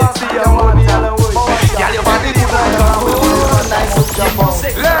keep you sexy and money all the way. Girl, your body good like a gold. Nice to keep you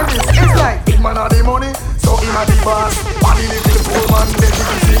sexy. Ladies, it's like big man have the money, so him a the boss. Body little poor man, then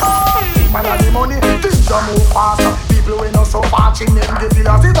he see. Big man have the money, things a move faster. People we know so watching them get the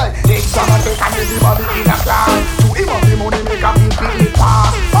loss. It's like things a take and everybody in a class. To him have the money, make a people it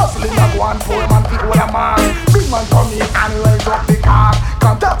pass. Hustling a go and poor man, people a mass. Big man come in and rise up the car.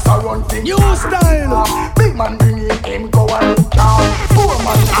 Contacts a run thing. New style. Big man bring in him go and look down. Poor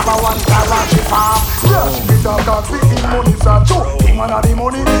man have a one car and she farm. Yeah, she be dog and see him money so true. Big man have the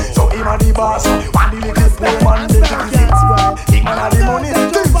money, so him a the boss. One the little poor man, they think it's right. Big man have the money,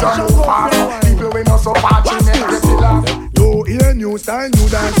 things are no fast. People we know so watching them get the laugh. You hear new style, new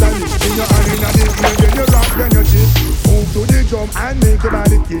dance and it. In your hand in the ear, then you rock, then you chip. Move to the drum and make your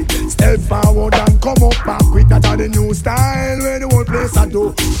body kick. Step forward and come up back quick. That's the new style where the whole place I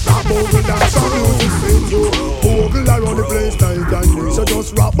do. Rap bogle dance, some music sing you. Bogle around the place night and day. So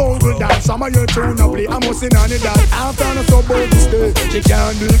just rap bogle dance, some of your tune a play. I must sing on the dance after no so bogle stay. She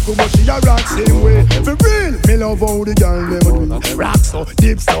can't do it good but she a rock same way. For real, me love how the girl never do. Rock so,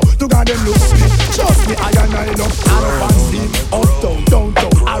 deep so, to God them look sweet. Trust me, I and I love all of us. Uptown,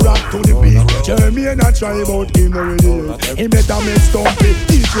 downtown, I rock to the beat. Jeremy and I try about him already. He better make stumpy,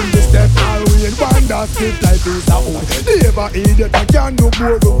 teach him the step. I'll win one that stiff like this a hood. Never idiot, I can't do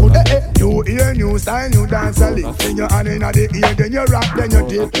more good. You hear new style, new dance a lick. Then you hand in the ear, then you rock, then you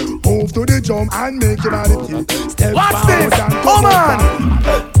dip. Move to the drum and make your body kick. Step forward and come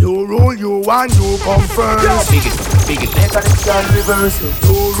on. You roll, you want, you come first. Big it, make a stand reverse.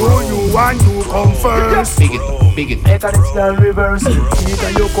 You roll, you want, you come first. Big it, make a stand reverse.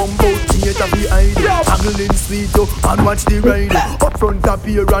 Either you come out, theater behind. Haggling sweet and watch the ride. Up front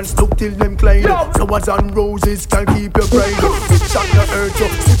appearance, look till them climb. Flowers and roses can keep your pride. Shot your earth,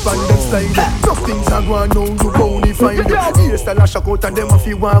 sip and them slide. Tough things are going on, you bonafide. Hairstyle a shock out and them if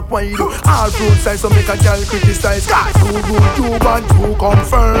you walk wide. All roadside so make a girl criticize. You roll, you want, you come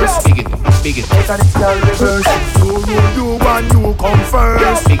first. Big it, make a stand reverse. You want, you come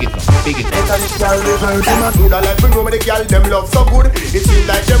first. Big it, make a stand reverse. Mood like we go with the girl, them love so good. It seems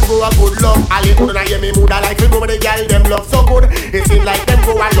like them go a good love. All you couldn't hear me. Mood like we go with the girl, them love so good. It seems like them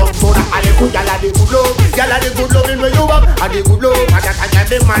go a love good. All you good, gyal a the good love. Gyal a the good loving where you up. A the good love. A that a gyal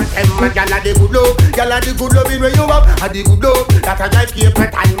the man, man. Gyal a the good love. Gyal a the good loving where you up. A the good love. That a gyal keep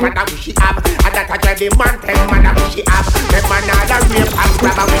it and man a wish she have. A that a gyal the man, man a wish she have. Them man a da rape and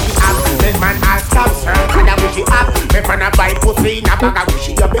grab a wish she have. Them man a stab sir, man a wish she have. Them man a buy pussy in a bag a wish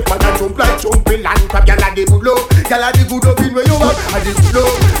she have. Them man a jump like jumping land crab. Gyal a the good love. Gyal a the good loving where you up. A the good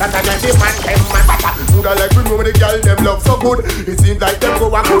love. That a gyal the man, man. Mood like we know the girl, them love so good. It seems like them go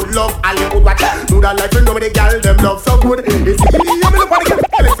a good love. All you good watch. Mood like we know the girl, them love so good. It seems like them go a good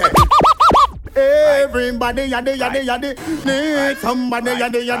love. Everybody yadi yadi yadi need somebody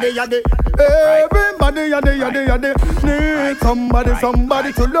yadi yadi yadi. Everybody yadi yadi yadi need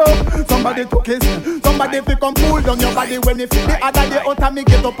somebody to love, somebody to kiss, somebody to come pull down your body when you feel the other day out and me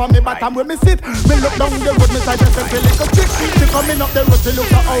get up on me bottom when me sit. Me look down the road, me side just a little chick. She coming up the road, she look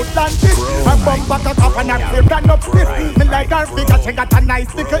so outlandish. Her bum back a top and her flip and up stiff. Me like her figure, she got a nice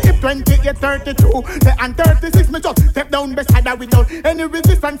sticker. If 28, 32, and 36, me just step down beside her without any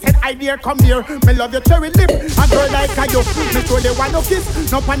resistance. Said I dare come here. Me love your cherry lip, a girl like a you. Me show the one no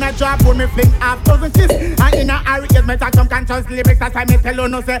kiss. No pan a job when me fling half dozen kiss. And in a hurry, yes, me talk some conscious lyrics. That's why me tell you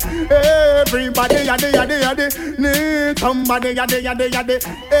no say. Everybody yadi yadi yadi need somebody yadi yadi yadi.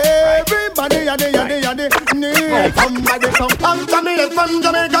 Everybody yadi yadi yadi need somebody. I'm coming from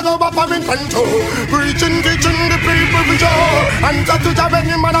Jamaica, go back for Infantry. Preaching, teaching the people for sure. And that to have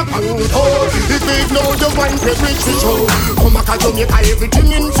any man a control. If we know the wine play rich to show. Come back to Jamaica,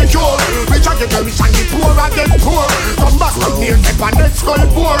 everything insecure. Rich are get rich and the poor are get poor. Come back from near step and the skull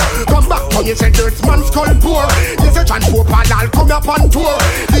poor. Come back from you say dirt man skull poor. You say John Pope and I'll come up on tour.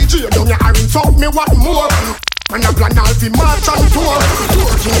 DJ down your orange out me what more. And I plan all the march and tour.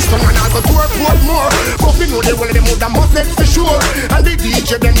 Tour Kingston and I'll go tour Portmore. But me know they will them would have must let for sure. And the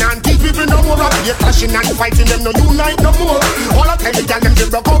DJ them and these people no more. They clashing and fighting them no unite no more. All I tell the girl them they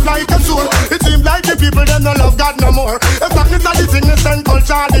broke up like a sword. It seems like the people them no love God no more. As long as the sickness and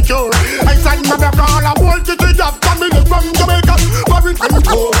culture the cure. I said my brother all I want to do that. Family from Jamaica, Paris and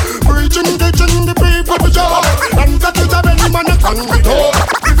Co. Preaching, teaching the people to show. And that is a very man that can be told.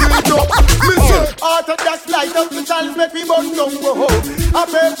 If you know, me say, Orthodox light up the chalice, make me burn down go home. I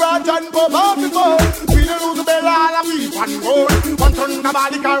pay branch and pop off the phone. We don't lose the bell, all a weep and gold. One ton of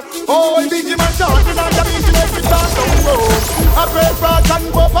body car, oh, big man shot, and I'm the beach, make me start down go home. I pay branch and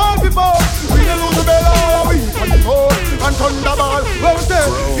pop off the phone. We don't lose the bell, all a weep and gold. One ton of ball, well said,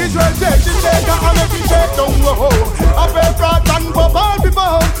 Israel take the shaker and make me shake down go home. I pay branch and pop off the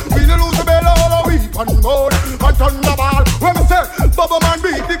phone. We don't lose the bell, all a weep and gold. One ton of ball, well said, Bubba man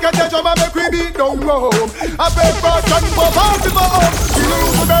beat the catch and make we beat down go home. I beg for and pop off the ball. You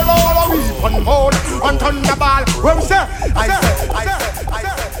lose the bell all a week and hold and turn the ball. Well, sir, I say.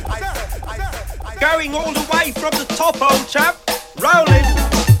 Going all the way from the top, old chap. Rolling.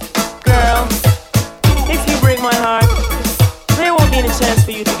 Girl, if you break my heart, there won't be any chance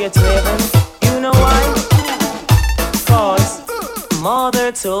for you to get to heaven. You know why? Cause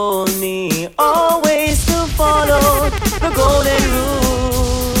mother told me always to follow the golden rule.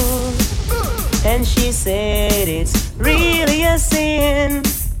 And she said it's really a sin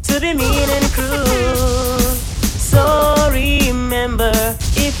to be mean and cruel. So remember,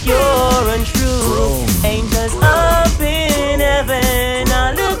 if you're untrue, angels up in heaven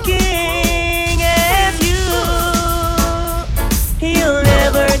are looking at you. You'll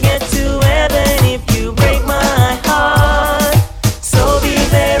never get to heaven if you break my heart. So be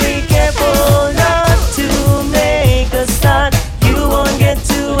very careful not to make a start. You won't get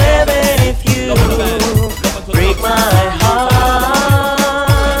to heaven if you break my heart.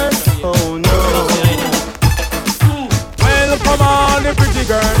 Oh no. Well, come on, the pretty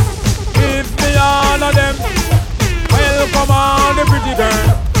girl. Give me all of them. Well, come on, the pretty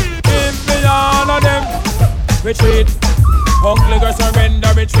girl. Give me all of them. Retreat. Ugly girl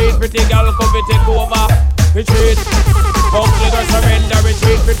surrender. Retreat. Pretty girl come to take over. Retreat. Ugly girl surrender.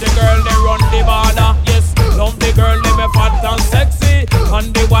 Retreat. Pretty girl they run the border. Yes, lumpy girl they me fat and sexy.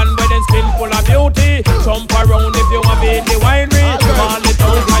 And the one with them skin full of beauty. Jump around if you want be in the winery. All the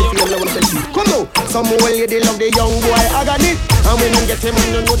town for you. Come on, some old lady love the young boy agony. And when them get him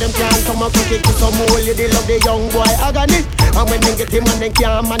and you know them can't come and cook it. Some old lady love the young boy agony. And when them get him and they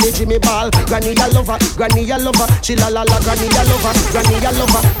can't manage me ball. Granny a lover, granny a lover. She la la la, granny a lover, granny a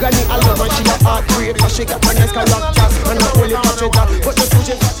lover, granny a lover. She a heartbreak, cause she got a nice character. And I only touch it up, but the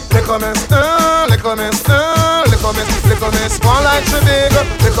sushi. Les commence, les commence, les commence, les commence. One like she big.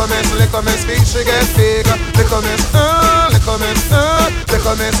 Les commence, big she get big. Les commence, les commence, les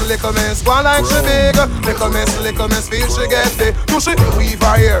commence, les commence. One like she big. Les commence, big she get big. Do she weave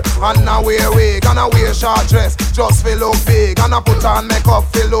her hair and now wear wig and I wear short dress just feel look big and I put on makeup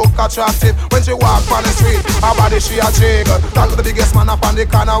feel look attractive. When she walk on the street, her body she a jiggle. Talk to the biggest man up on the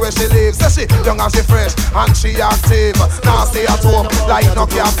corner where she lives. Say she young and she fresh and she active. Now stay at home like no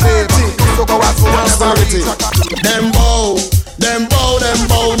captive. So go as soon as ever reach. Them bow, them bow, them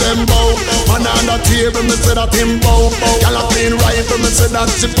bow, them bow. Man on the table, me say that him bow. Girl a clean rifle, me say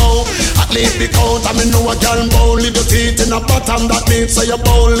that she bow. At least big out, I me know a girl bow. Leave your teeth in a bottom, that means say you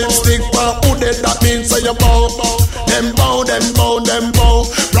bow. Lipstick for hooded, that means say you bow. Them bow, them bow, them bow.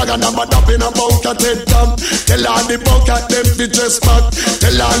 Brag and I'm up in a bucket head top. Tell all the bucket them fi dress back.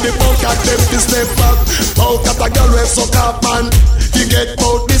 Tell all the bucket them fi step back. Bucket a girl we suck up man. You get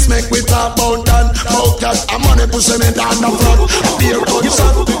bout this make we talk about that. Bucket a money push me down the front. Beer out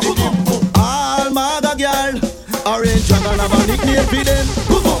shot to the give. All mother girl, orange dragon have a nickname for them.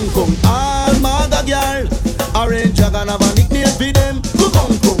 Come. All mother girl, orange dragon have a nickname for them.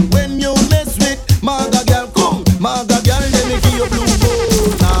 Come. When you mess with mother girl, come. Mother girl, let me give you blue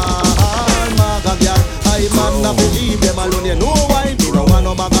bone. All mother girl, I man not believe them alone. You know why? Me no want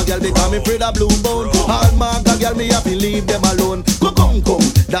no mother girl because me afraid of blue bone. All mother girl, me have to leave them alone. Come.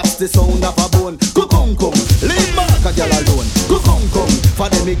 That's the sound of a bone. Come. Leave mother girl alone. Come. For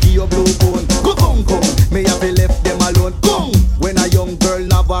them me give you blue bone. Come. Me have to left them alone. Come. When a young girl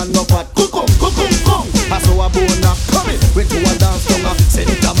have no fat. Come. I saw a bone now coming. Went to a dance tongue. Send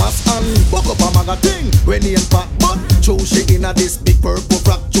it a mass and buck up a maga thing. When he ain't fat, but show she in a a this big purple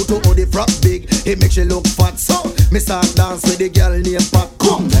frock. Due to how the frock big, it makes you look fat. So me start dance with the girl named Pat.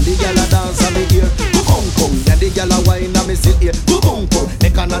 Come, and the girl a dance on me ear. Come, come, and the girl a wine and me sit here. Come, come,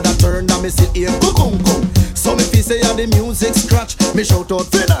 make another turn and me sit here. Come, come. So me feel say yeah, the music scratch. Me shout out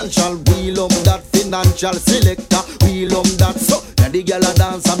financial, we love that financial selector. We love that. So and the girl a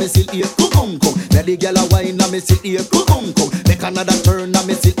dance and me sit here. Come, come, and the girl a wine and me sit here. Come, come, make another turn and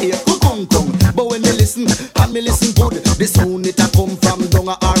me sit here. Come, come. But when me listen and me listen good, the sound it a come from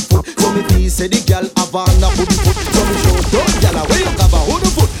down a her foot. So me feel say the girl have on a good foot. So me shout out, girl a where you have a good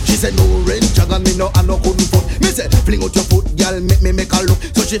foot. She said no rain jog and me no a no good foot. Me say fling out your foot, girl, make me make a look.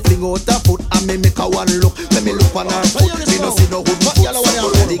 So she fling out her foot and me make a one look. Let me look on her foot, me no see no good foot. So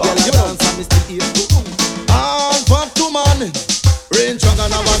the girl a dance and me still here. All fat to man, rain jog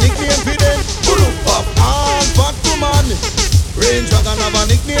and have a nickname for them. Pull up, all fat to man, rain jog and have a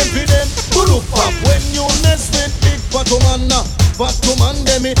nickname for them. Pull up, when you mess with big fat to man, fat to man,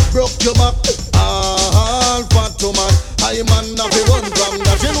 them me broke your back. All fat to man, I man have to run from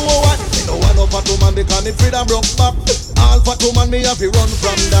that. You know what? Me no want no fat to man because me afraid I broke back. All fat to man, me have to run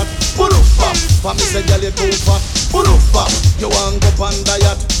from that. Pull up, for me say girl you too fat. Pull up, you want go pan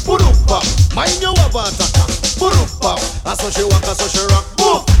diet. Pull up, mind you have a attack. Pull up, I saw she walk, I saw she rock.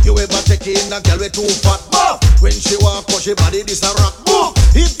 Move, you ever take in a girl with too fat? Move, when she walk, cause she body this a rock. Move,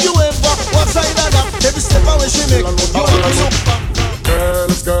 if you ever what side of that, every step away she make, you want to look back.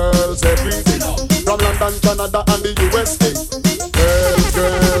 Girls, everything from London, Canada, and the USA.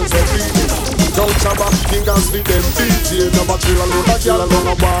 Girls, everything. Don't shabba, king and sleep them DJ. Never chill and load a girl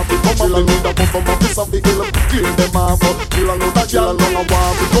along a bar. Come and load a puff from a piece of the hill. Clear them off. Chill and load a girl along a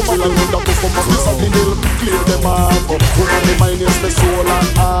bar. Come and load a puff from a piece of the hill. Clear them off. Woman, the mind is the soul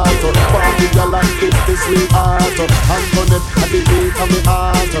and heart. Party girl and it is sweet heart. Antoinette at the beat of me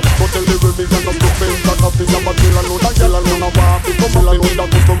heart. Go tell the women and the stupid that of the shabba. Chill and load a girl along a bar. Come and load a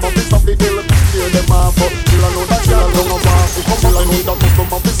puff from a piece of the hill. Clear them off. Chill and load a girl along a bar. Come and load a puff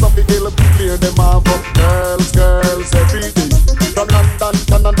from a piece of the hill. Clear them off. Girls, every day. From London,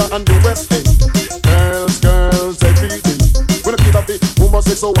 Canada, and the West End. Girls, every day. When I keep up the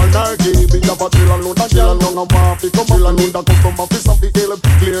homosexual narky, big up a chill and load a girl along a waffy. Come on and load a custom office of the hill.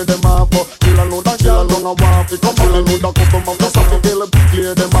 Clear them off. Chill and load a girl along a waffy. Come on and load a custom office of the hill.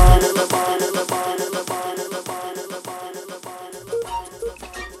 Clear them off.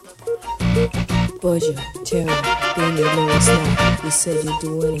 Budget, terror, being your lowest now. You said you'd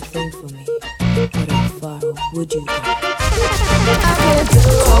do anything for me. But how far would you go? I will do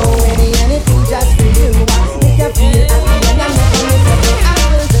anything just for you. Make you feel happy and I'm not gonna say I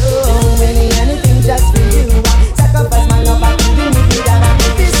will do anything just for you. Sacrifice my love and give me the dollar.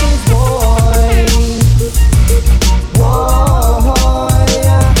 This is boy.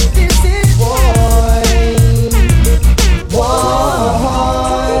 This is boy.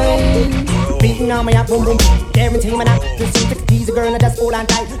 Beating on my boom boom. Guarantee my not to see the keys, a girl that's all and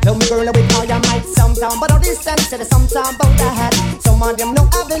tight. Tell me girl with all your might. Sometime, but all this time said sometime about the hat. Some of them know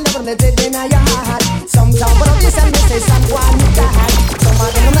I've been never let it in your heart. Sometime, but all this time they say someone with the hat. Some of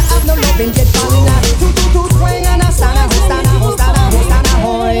them know I've no loving get funny now. Two swing and a stand.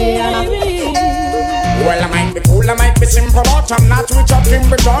 Well, I might be cool, I might be simple, but I'm not rich up in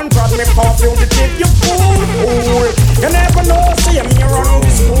return. Trust me, perfume to take you fool. You never know, see me around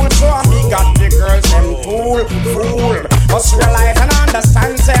the school, so I got the girls them fool. Us realize and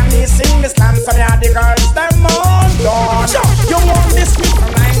understand, say me sing this dance, so me have the girls them on done. You want this me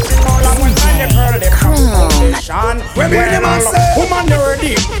from 19 all I want and the girl they come from foundation. When me the man say, woman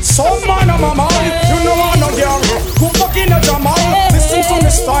nerdy, some man of my mind, you know I know girl, go fuck in a Jamal, listen to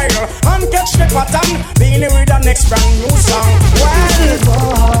me style and catch the pattern. Being with the next brand new song. Well,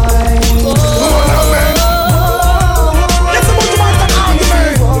 boy, let's move to my town,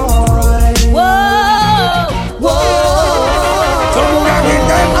 whoa. So we are in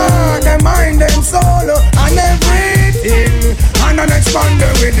them heart, them mind, them soul, and everything, and an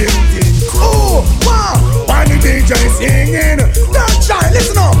expander with him thing. Oh, wow, while the DJ singing, don't try,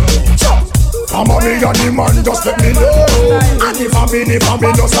 listen up, chop. I'm a me and the man, just let me know. And if I'm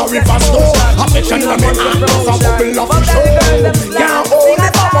just sorry for snow. Affection in me hand, just a bubble of the show. Can't hold the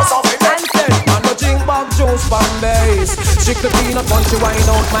purpose of it. Man no drink back juice from base. Strictly peanut punchy wine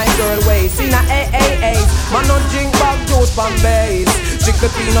out my girl waist. In a AAA. Man no drink back juice from base. Strictly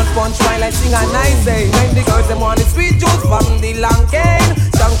peanut punch wine like sing a nice day. When the girls them want the sweet juice from the long cane.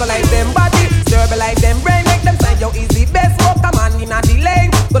 Shank like them body, stir like them brain. Make them say yo easy best. Walk a man in a delay.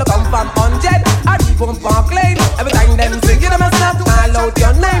 Gonna come from 100. I keep on Park Lane. Every time them sing, you know must not call out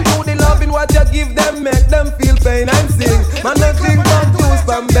your name. Do the loving what you give them, make them feel pain and sing. Man, no drink from juice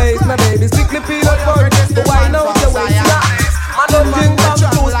from base. My baby strictly peanut butter, so why not your waist?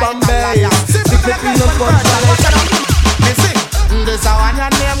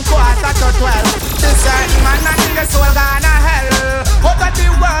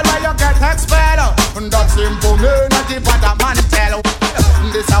 simple me, not the what a man tell.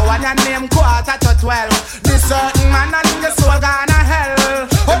 This a one your name 11:45. This certain man and the soul gonna hell.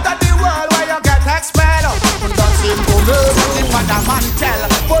 Out of the world where you get expelled. That simple me, not the what a man tell.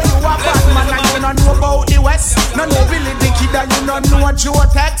 But you a bad man and you don't know about the West. No know Billy the Kid and you don't know Joe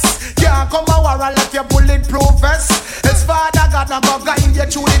Tex. Can't come a war and let your bulletproof vest. It's Father God and go guide you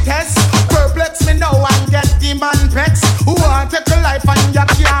through the test. Perplex me now and get the man pex. Who want take a life and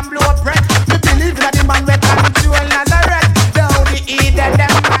you can't blow breath. Me believe that the man will control Nazareth. Down the eat and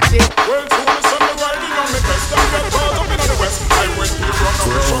them at it. Well, so when the sun is riding on me best, and get caught up in the west. I went here from the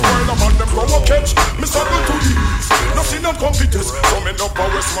west, while I'm on them go a catch. Me circle to the east, nothing on competence. So me no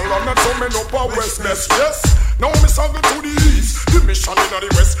power west, Malone, so me no power west, yes. Now me circle to the east, the mission in the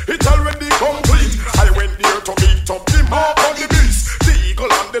west, it already complete. I went there to meet up the mark on the beast. The eagle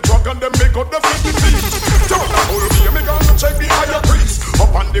and the dragon, them make up the 50 feet. Don't hold me, me gonna check the higher priest.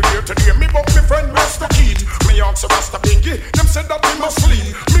 Up on the way today, me book me friend Rasta Kid. Me ask Rasta Pinky, them said that he must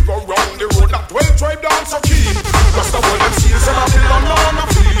flee. Me go round the road that 12 tribe dance a kid. Rasta hold them seals and Babylon on the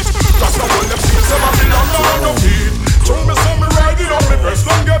feet. Rasta hold them seals and Babylon on the feet. So me say me riding on me best,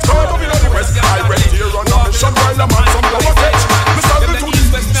 don't get caught up in the west. I went here on a mission while a man from Lower Catch. Me started to the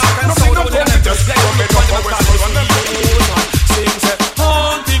east, nothing no competence. So me no power west, and them sing say,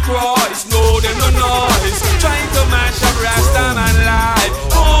 Antichrist, no them no noise. Trying to mash up Rasta man life.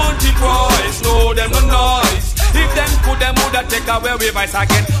 Antichrist, no them no noise. If them could, them woulda take away we vice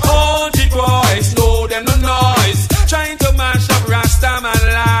again. Antichrist, no them no noise. Trying to mash up Rasta man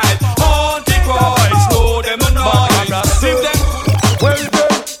life. Antichrist, no them no noise. If them well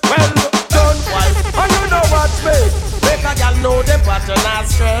done, wife. And you know what's made. Make a girl know the pattern and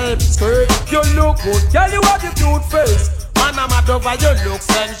skirt. You look good, girl, you have the cute face. Man, I'm mad over your looks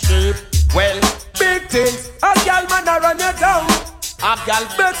and shape. Well, big things, a girl man a run you down. A girl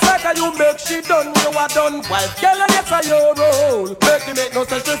makes like a you make she done, you are done. Wife, girl, and yes, I your role. Make me make no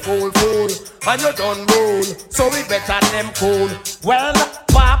sense to fool. And you done roll, so we better them cool. Well,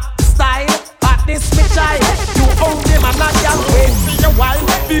 pop style, at this me child. You own them and a girl wait for your while.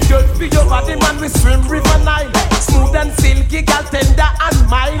 Be good for your body, man, we swim River Nile. Smooth and silky, girl, tender and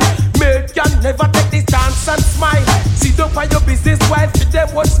mild. Make you never take this chance and smile. Sit up for your business while for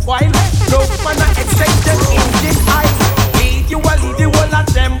them was spoil. No man a extension in this eye. Lead you a lead the whole of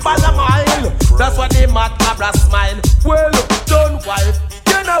them by a mile. That's why they mad cabra smile. Well, don't wife,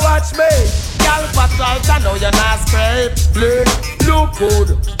 you know watch me. Girl, but I know you're not scrape. Look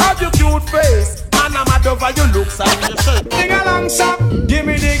good, have your cute face. And I'm mad over your looks and your shape. Ding along, stop. Give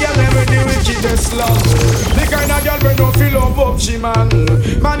me the girl every the wickedest love. The kind of girl we don't feel love up, she man.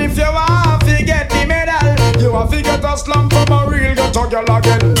 Man, if you want to get the medal, you have to get a slump from a real ghetto girl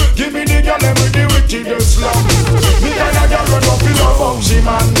again. Give me the girl every the wickedest love. The kind of girl we don't feel love up, she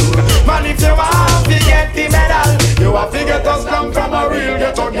man. Man, if you want to get the medal, you have to get a slump from a real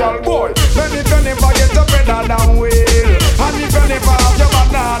ghetto girl. Boy, then if you never get a pedal down wheel, and if you never have your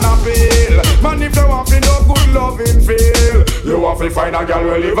banana peel, man, if you want to no good loving feel, you have to find a girl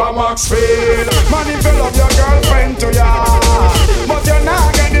who live a Maxfield. Man, if you love your girlfriend to ya, but you're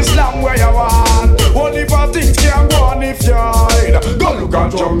not get the slam where you want. Only for things can go on if you hide. Don't look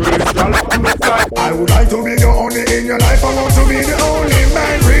at jungle if you're like. I would like to be the only in your life. I want to be the only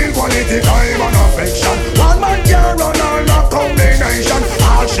man. Real quality time and affection. One man can run all the combination.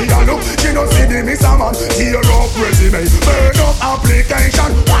 All she a look, she don't see the miss a man. Tear up resume, burn up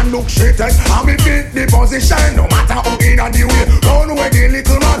application. One look she take, and me fit the position. No matter how in and the way, run away the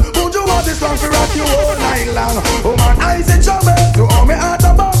little man. Would you want this long for rock you all night long? Oh man, eyes in trouble, to all me heart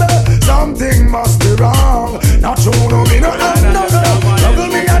a bubble. Something must be wrong. Not true, no me no juggle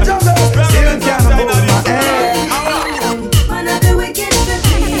me a juggle, still can't hold my head. Man, I be wicked to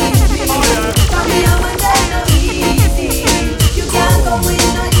please me. Tell me how I get no easy. You can't go with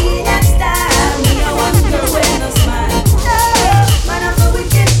no eat that style. Me, I want to with no smile. Man, I be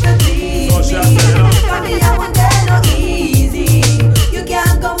wicked to please me. Tell me how I get no easy. You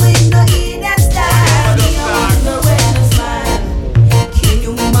can't go with no eat that style. Me, I want to with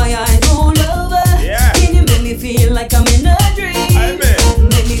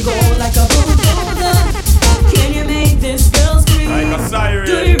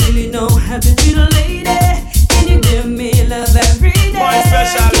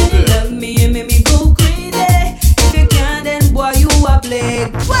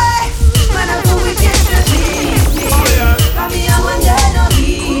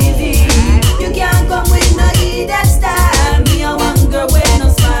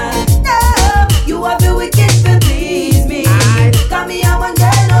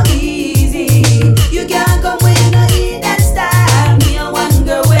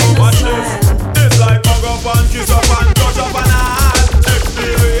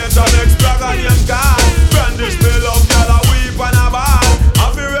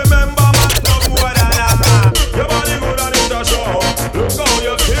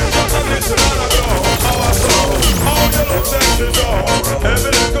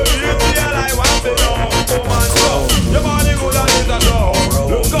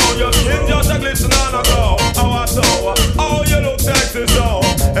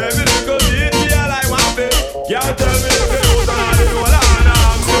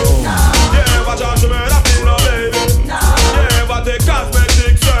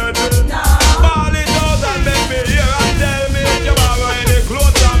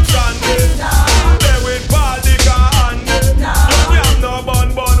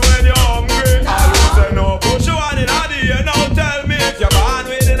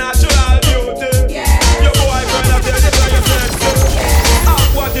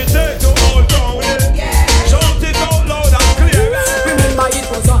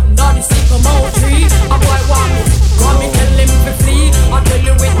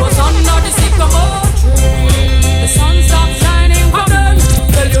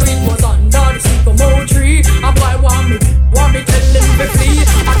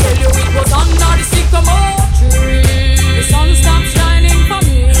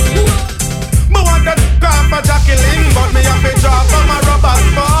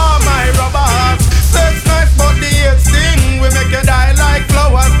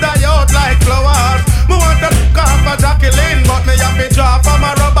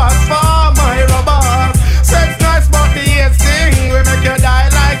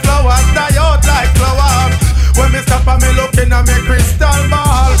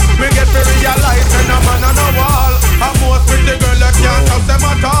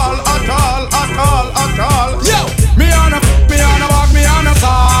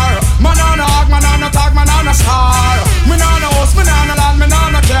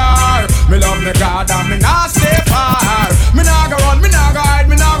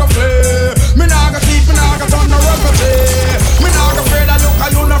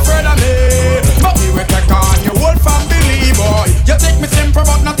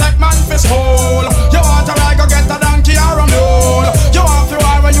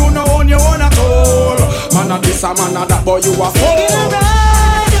you are taking a ride.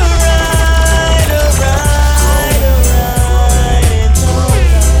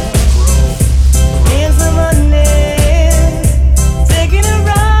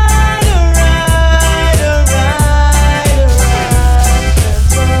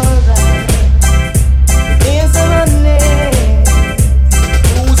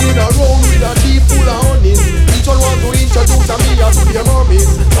 Your mommies,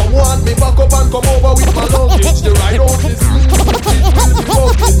 some want me back up and come over with my luggage. The ride out is smooth, it will be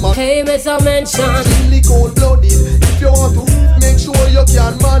bugging, man. Hey, Mr. Mention, really cold-blooded. If you want to make sure you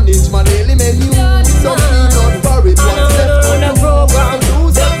can manage my daily menu. Some peanut porridge, what's left on the program.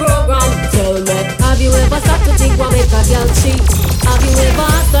 Tell me, have you ever stopped to think what make a girl cheat? Have you ever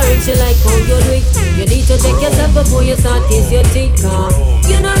asked her if she like how you do it? You need to check yourself before you start kiss your teeth.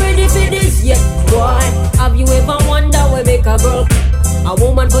 You're not ready for this yet, boy. Have you ever wondered what make a girl? A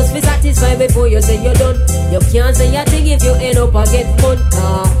woman must be satisfied before you say you're done. You can't say a thing if you end up a get fun.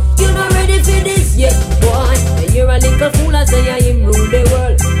 You're not ready for this yet, boy. And you're a little fool as say I him rule the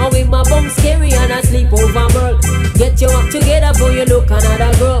world. And with my bum scary and I sleep over girl. Get your act together before you look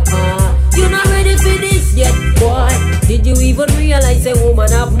another girl. You're not ready for this yet, boy. Did you even realize a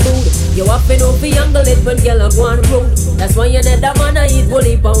woman have mood? You have been over younger it when girl are going rude. That's why you need a man to eat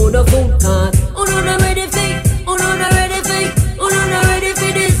bully pound of food. Oh no, not ready for it. Oh no, not ready for it. Oh no, not ready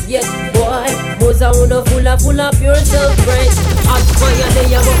for this yet, boy. Most are full of pure self-praise. Hot fire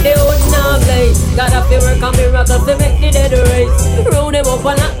they have up the old now blaze. Gotta feel work a miracle to make the dead race. Roll them up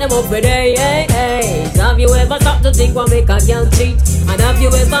and lock them up with hey, hey, hey. Have you ever stopped to think what make a girl cheat? And have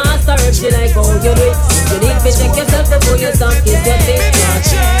you ever asked her if she like how you do it? You need to check yourself before you start kiss your teeth.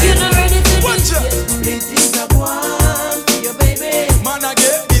 You're not ready to this yet. Things are one for your baby. Man, I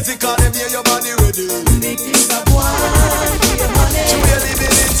get busy cause them hear your body ready. Big things are one for your money. You are living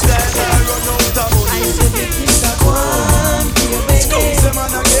in style and run out of money. I say big things are one for your baby. Say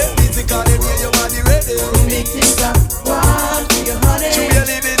man, I get busy cause them hear your body ready. Big things are one for your money. You are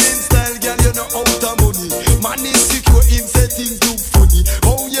living in style, girl, you know out of money. Man is secure, him say things look funny.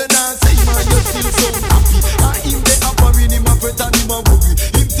 Oh, you not say man, you still so happy. And him they happy, him a fret and him a worry.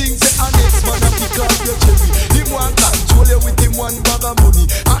 Him thinks say a next man a pick up your cherry. Him want control you with him one bag of money.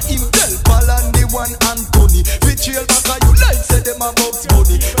 And him tell Pal and the one Anthony. Fi trail back a you like say them a Bugs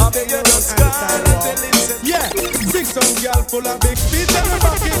Bunny. I beg you just call and tell him say yeah, sing some girl full of big feet and a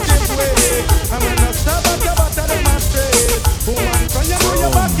bucket give way. I'm gonna stop at the bottom of my straight. Woman, from you know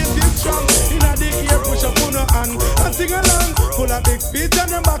your bucket is strong. In a the ear push up on her hand and sing along. Full of big feet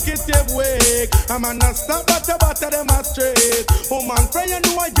and a bucket give way. I'm gonna stop at the bottom of my straight. Woman, from you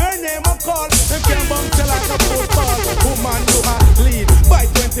know your name I call. Them can't bounce you like a football. Woman, you a lead. By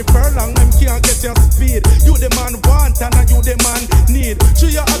 20 furlong, them can't get your speed. You the man want and you the man need.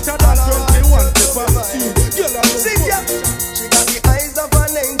 She you hotter than 21 to pursue. Girl, I'm sing ya. She got the eyes of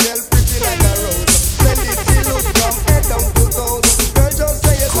an angel, pretty like a rose. Splendid she look from head down to toes. Girl, just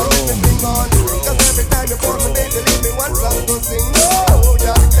say it so everything on the ring. Cause every time you call me, baby, leave me one song to sing. No,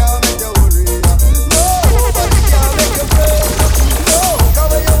 Jack can't make you worry. No, nobody can't make you pray. No, cause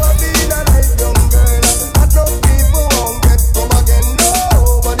when you are being a nice young girl, I know people won't get come again.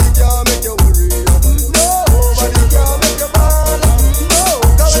 Nobody can't make you worry. Nobody can't make you ball. No,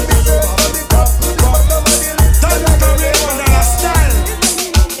 cause when you girl from the top to the bottom of the list. Time to carry on a style.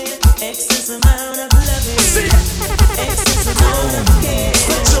 Excess amount of loving. Excess amount of care.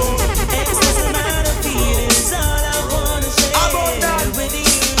 Excess amount of feelings. All I wanna share with you.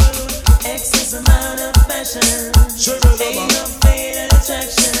 Excess amount of passion. Ain't no fatal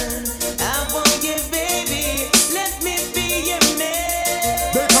attraction. I want you, baby. Let me be your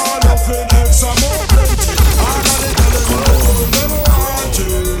man. They call nothing extra more plenty. All of the girls in the world them want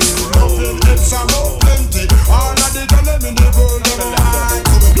you. Nothing extra more plenty. All of the girls in the world them want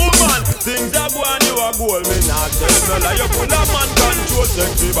you. Woman, things that go on you a goal, me not tell no lie. You full of man control,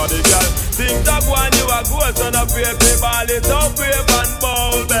 sexy body girl. Things that go on you a goal, son of baby, ball it up, brave and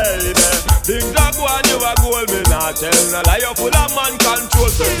bold, baby. Things that go on you a goal, me not tell no lie. You full of man control,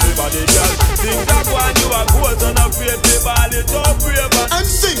 sexy body girl. Things that go on you a goal, son of baby, ball it up, brave and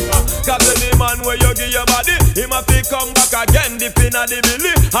sing. Cause any man where you give your body, him a fi come back again, dip in a the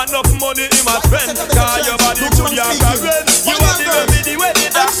belly. Enough money him a spend, cause your body to the current. You a the baby, the way the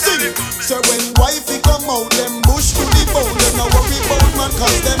doctor. So when wifey come out, them bush to the bone. Them no worry about man,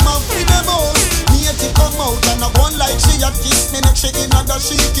 cause them have in them own. Nieti come out and a one like she a kiss me neck, she in a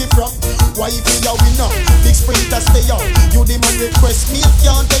she keep from. Wifey a winner, big sprinter stay out. You the man request me, if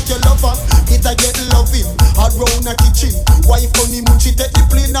can't take your lover, it a get love him. Around a kitchen, wife honeymoon, she take the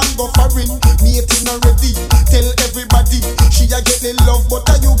plane and go foreign. Nieti not ready, tell everybody. She a get the love, but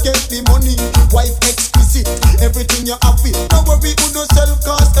you get the money. Wife exquisite, everything you have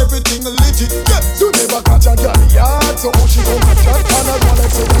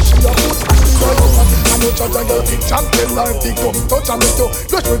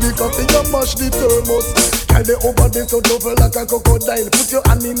mash the thermos. Carry the over this so double like a crocodile. Put your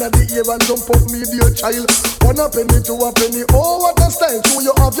hand in the ear and jump up me dear child. 1 penny to a penny, oh what a style. So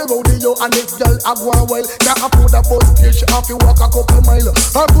you have your rodeo and next girl a go a while. Can't afford a bus here, she have to walk a couple mile.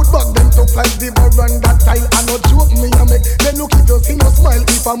 I put back them tough like the veranda tile. And no joke me a make, then look if you see no smile.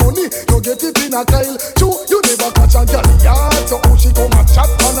 If a money, you get it in a Kyle. True, you never catch a girl yard. So how she come a chat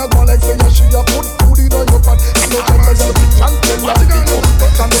and a go like say she a put food in your pot. And no time to get pitch and tell her to go.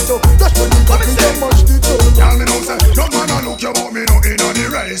 And so that's when you got me so much to do. Y'all me know say, no man a look you but me no in on the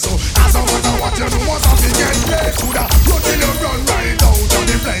race. So as a matter what you do, must have to get paid. Coulda run till you run right out of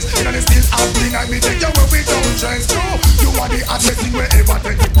the place. And then still happening and me take you away without chance. So you are the hottest thing wherever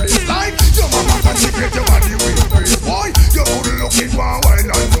take the place. Like your mama can secret your body with praise. Boy, you good looking one while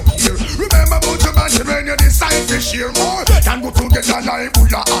and look here. Remember about your band when you decide to share more than go to get a life full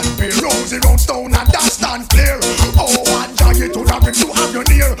of and pay. Rosy round stone and that stand clear. Oh, one giant to have to have you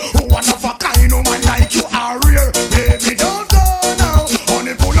near. Oh, one of a kind, no man like you are rare. Baby, don't go now.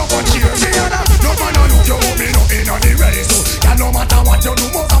 Only pull up and cheer me and no man a look you but me no in on the race. So, yeah, no matter what you do,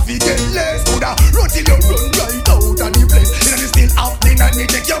 must have to get less. Coulda run till you run right out of the place. And it's still happening and me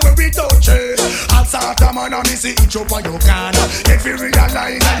take you where we don't change. I'll start a man and me say each up on your can. If you realize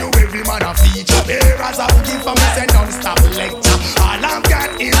that you every man a feature. Here as I would give for me say non-stop lecture. All I've got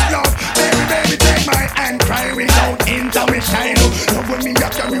is love. Baby, baby, take my hand, cry without intermission. Love when me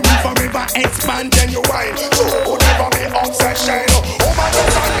after me will forever expand and you wine. So whatever me obsession. Oh my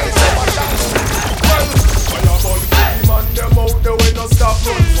God, I get so much time. Well, when I bought the man them out the way no stop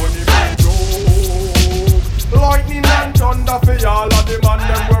run funny man joke. Lightning and thunder for all of the man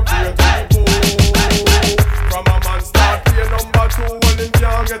them were pray to the pool. From a man start play number 2, well him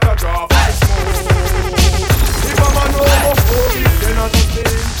can't get a draw for the smoke. If a man homophobic, then I just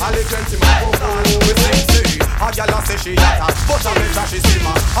think all the 20 man go we sing. A gal a say she hotter, but a better she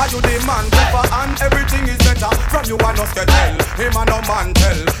simmer. Are you the man clever and everything is better? From you a no tell, him a no man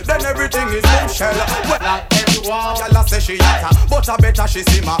tell. Then everything is bombshell. Well, like everyone, gal a say she hotter, but a better she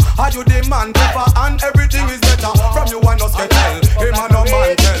simmer. Are you the man clever and everything is better? From you a no tell, him a no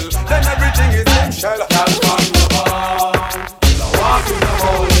man tell. Then everything is bombshell. Gal from the bar, you walk in the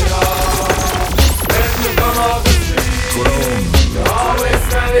morning. When you come off the street, you always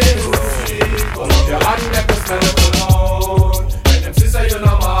standing to see. Pull up your hand, never smell it alone. And them sister you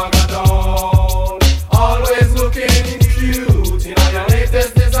know maga down. Always looking cute in all your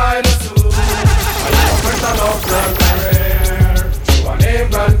latest designer suit. And you a person of girl career. You a name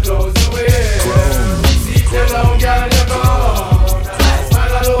brand clothes you wear. See you down, girl, you gone. And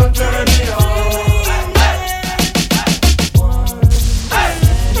smile alone turn me on.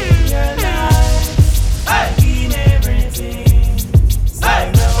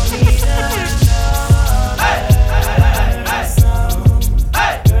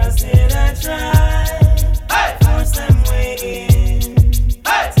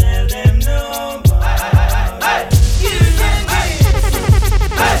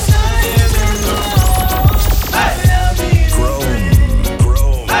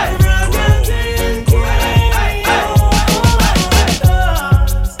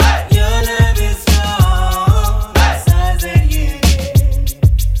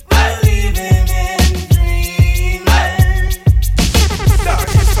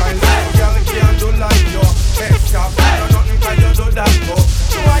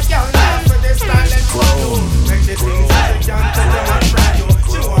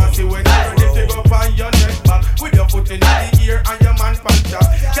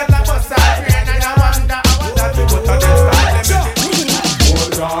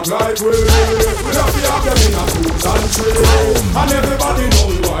 And everybody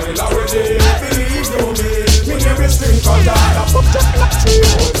knows why already. Believe you me, me name is string cause I have fucked up like tree.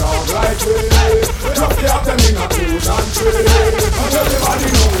 Hold on like way, drop the up them in a 2 and 3. And everybody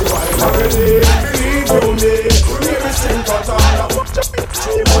knows why already. Believe you me, name is string cause I have fucked up like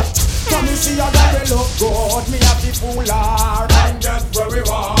tree. Come and see how that look good, me have the full heart and get where we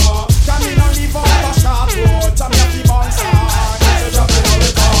want. Can me not leave off a short road, so me have the bounce hard. It's a drop in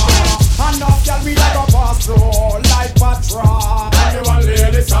the car. And now girl me like a pass through like patrol. And you want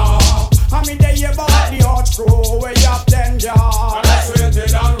lady song. I mean they about the hot screw way up then yeah. And that's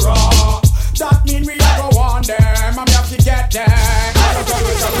sweated and raw. That mean we a go on them and we have to get them. And I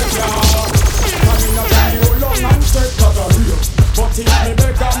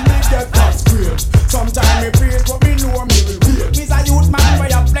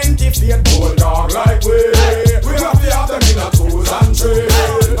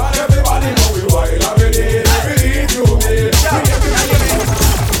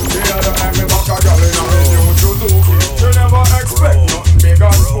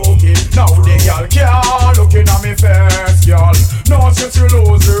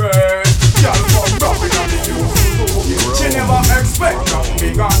lose the race. Girl come rubbing on the music. She never expect nothing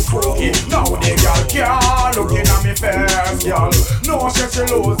big and spooky. Now the girl can't looking at me face, girl. No, she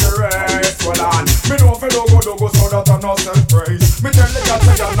lose the race. Well on, me know for dogo so that I no self-praise. Me tell the girl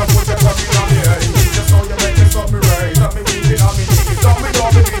say y'all not put your cup in on me head. Just so you make it up me right. Let me weeping on me knees. Don't me know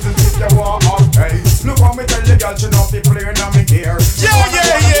the reasons if they want up pay. Look how me tell the girl she not be playing on me gear. Yeah.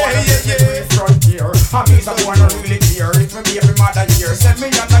 Front here, I mean that one really here. If me baby mother here, send me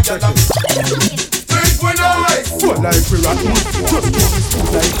on a girl. Think we nice. Full like we rotten. Just do this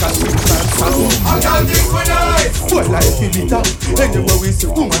like a six-time salon. I can't think we nice. Full like we lit up. Anywhere we see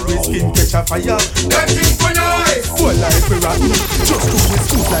woman with skin catch a fire. Them think we nice. Full like we rotten. Just do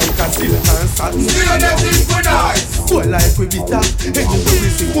this like a silk and satin. Still them think we nice. Full like we bitter. Anywhere we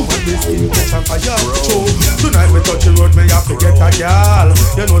see woman with skin catch a fire. So tonight we touch the road, me have to get a girl.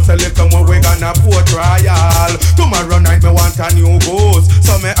 You know say little more we gonna port royal. Tomorrow night me want a new ghost.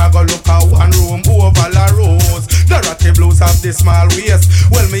 So me I go look at one room over La Rose. Dorothy Blues have the small waist.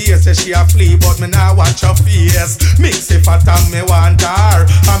 Well me hear say she a flea but me now watch her face. Mixy fat and me want her.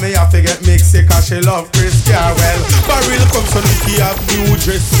 And me have to get Mixy cause she love Chris Carwell. Barrel come so Nicky have new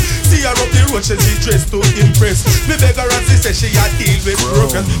dress. See her up the road she dress to impress. Me beg her and she say she a deal with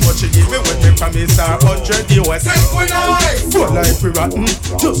progress. But she give me what me promise her 100 US. Full like we rotten.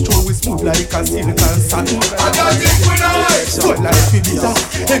 Just throw we smooth like a silk and satin. I don't think we nice. Full like we bitter.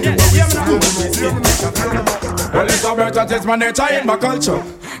 Anywhere we see woman we skin catch a fire. Well, it's a better taste my nature in my culture.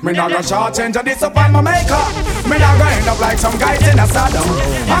 Me not gonna short change and disappoint my maker. Me not gonna end up like some guys in a saddle.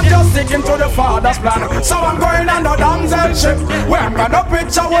 I'm just sticking to the father's plan. So I'm going on the damsel ship, where I'm gonna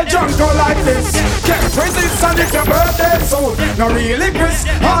picture a jungle like this. Can't resist and it's your birthday soon. No really Chris,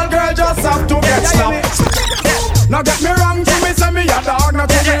 all girls just have to get slapped. Now get me wrong, to me say me a dog. Now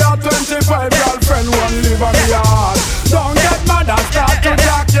to me a 25 girlfriend won't live on me yard. Don't get mad and start to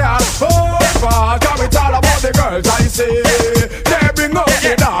jack ya. Oh, fuck, how it's all about the girls I see. They bring up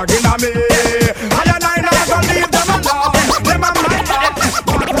the dog in a me. And I not gonna leave them alone. Them a my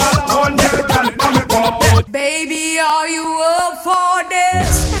dog. Baby, are you up for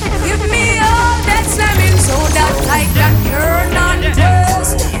this? Give me all that slamming so that I can turn on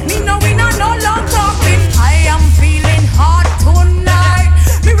this. Me know we not no long talking. I am feeling hot tonight.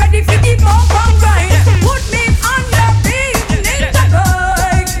 Me ready for the bump and grind. Put me on the beat in the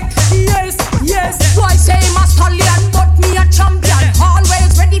bike. Yes. Why say my stallion, but me a champion.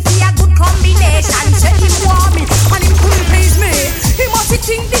 Always ready for a good combination. Say him want me and him couldn't please me. He must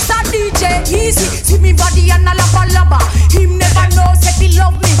think this a DJ easy. See me body and a lava. Him never know say he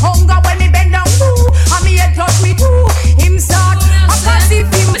love me hunger when me bend down. Ooh, and me head touch me too. Him start I can't see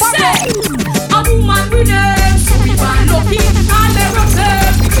him forget. A woman with them, so we want lucky. All they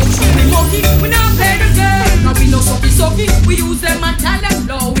represent, we monkey. We not play the game. Now we no sucky. We use them and tell them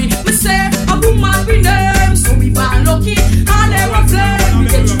blowy. Me say a woman with them, so we want lucky. All they represent,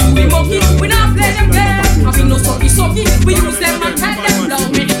 we monkey. We not play the game. Now we no sucky. We use them and tell them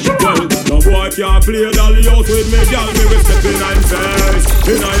blowy. No boy can't play dolly out with me, girl. Me will step in I'm face.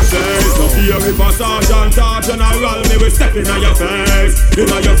 No fear if a sergeant or general. Me will step in your face.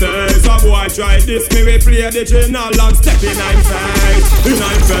 A boy try this, me will play the general and step in I'm face. And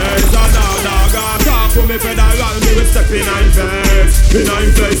now dog talk for me federal. Me will step in I'm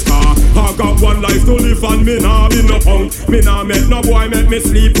face. I got one life to live and me nah be no punk. Me nah make no boy make me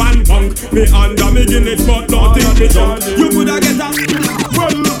sleep and punk. Me under me Guinness but don't think me drunk. You coulda get a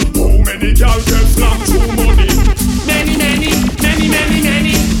well. How many gal get slammed through money? Many.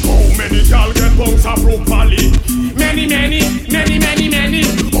 How many gal get bounced up properly? Many. How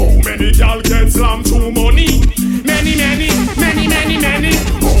many gal get slammed through money? Many. How many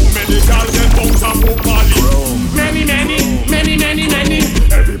gal get bounced up properly? Many.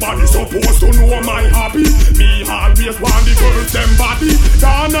 Everybody supposed to know my hobby. Me always want the girls them body.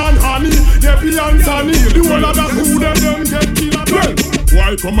 Dan and honey, Debbie and Sunny. The whole of the food them get killed.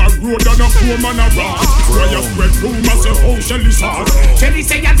 Why come a road and a poor man a rock? Why you spread rumors of how Shelly saw? Shelly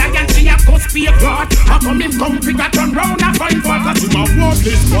say a lion, she a cuss be a god. How come him come pick a turn round and find fault? Cause him a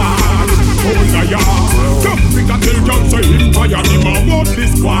worthless squad. Oh na ya, come pick a till John say him tired. Him a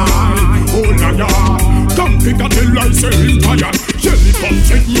worthless squad. Oh na ya, come pick a till I say him tired. Shelly come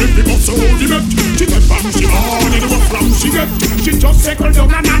take me pick up so hold him up. She get bam, she on in the flam she get. She just circle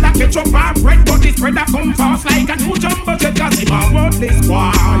down another ketchup and bread. But this bread a come fast like a new jumbo jet. Cause him a worthless.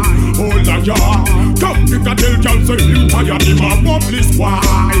 Why? Oh la ya, come pick a tell y'all say him tired. Him a worthless. Why?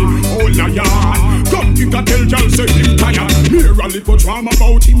 Oh la ya, come pick a tell y'all say him tired. Here a little drama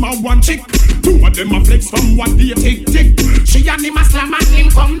about him a one chick. Two of them a flex from what they tick. She and him a slam and him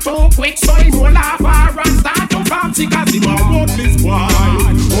come too quick. So he roll off her and start to fancy cause him a worthless boy.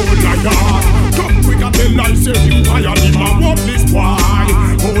 Oh liar, come quick and tell I say him tired. Him a worthless boy.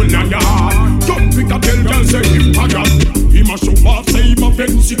 Oh liar, come quick and tell girl say him tired. Him a show off say him a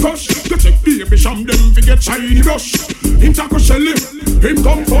fancy crush. To check baby sham them fi get shiny brush. Him tackle Shelly, him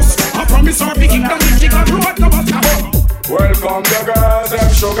come first. I promise her big him that she can road no but welcome the girls, them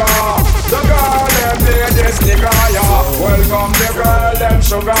sugar. The girl, them need this nigga, yeah. Welcome the girl, them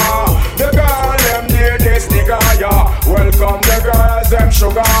sugar. The girl, them need this nigga, yeah. Welcome the girls, them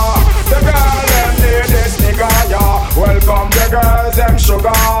sugar. The girl, them need this nigga, yeah. Welcome the girls, them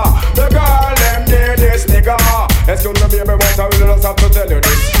sugar. The girl, them need this nigga. Excuse me, baby, but I really just have to tell you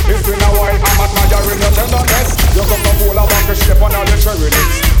this. It's been a while, I'm admiring your tenderness. You come from full of a shape and all the cherry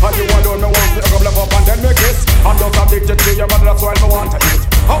lips. And you alone, me want to come up and then me kiss. I'm just addicted to you, but that's why I want to eat.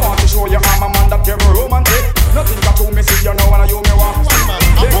 I want to show you I'm a man that very romantic. Nothing got to me, see you know when you me want.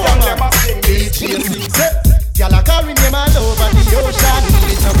 This girl never sing this. Y'all are calling me all over the ocean.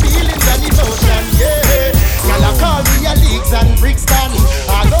 It's a feelings and emotion, yeah. Y'all are calling me a Leaks and Brixton.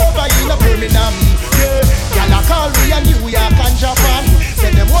 All over in a Birmingham, yeah. Y'all are calling me a New York and Japan.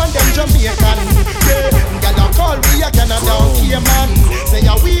 Say them want them Jamaican, yeah. Y'all are calling me a Canada or Cayman. Say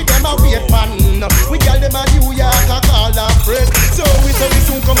ya we them a wait pan. We call them a New York a call a friend. So we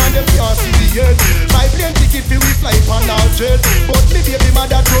soon come and them can't see the end. My plane ticket fi we fly pan all jet. But me baby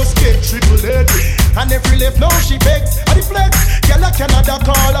mother just get triple head. And every left now she begs and the flex. Girl a Canada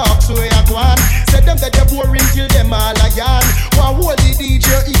call up so ya go on. Said them that they boring till them all a yarn. One hold the DJ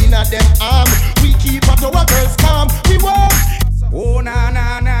in a them arm. We keep at our girls calm. We walk. Oh na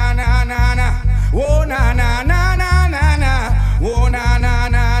na na na na na. Oh na na na na na na. Oh na na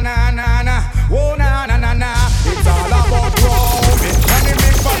na na na na. Oh na na na na. It's all about roaming. And the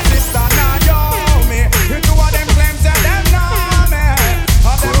big fat sister now yo me. You two of them claims that them know me.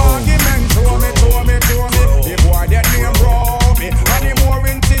 And them argument show me. The boy that name roll me. And the more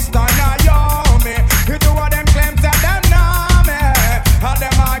insist on now yo me. You two of them claims that them know me. And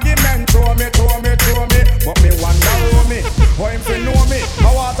them argument show me. But me wonder who me. Who him fi know me.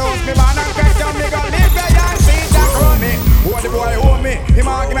 I want to house me man and question me. Go live there and see that grow me. Who the boy owe me. Him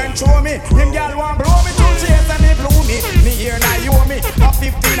argument show me. Him girl want blow me to chase and he blew me. Me here now you owe me. A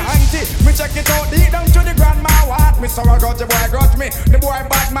 1590. Me check it out deep down to the grandma what. Me sorrow got the boy got me. The boy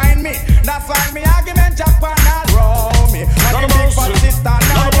bad mind me. That's why me argument jump and not roll me. And the big fat sister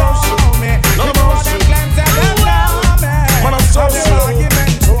not roll me. The boy them claims that them know me. And the argument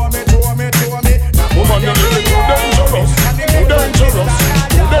show me. Woman, you're really too dangerous. Too dangerous.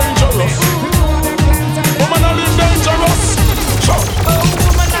 Too dangerous. Woman, are you dangerous? Shout. Oh,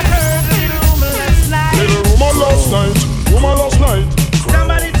 woman, I heard a little rumor last night. Little rumor last night.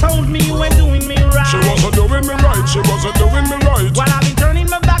 Somebody told me you ain't doing me right. She wasn't doing me right. While I've been turning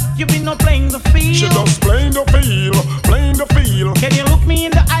my back, you've been no playing the field. She just playing the field. Can you look me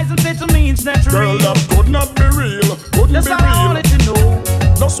in the eyes and say to me it's not girl, real? that could not be real. That's all I wanted to know.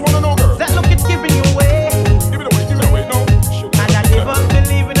 Just wanna know, girl. That look it's giving you away. Give it away, no. And I never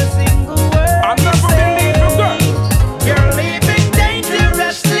believe in a single word. I never believe in that. You're living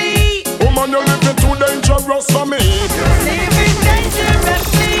dangerously. Woman, you're living too dangerous for me. You're living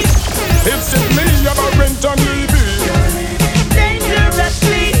dangerously. It's in me, I'm a rent and Levy. You're living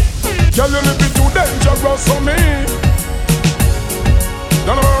dangerously. Girl, you're living too dangerous for me.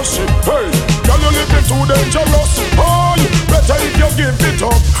 No mercy, hey. Girl, you're living too dangerous. Oh, better if you give it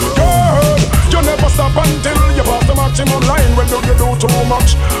up. Girl, you never stop until you pass the maximum line. When you do too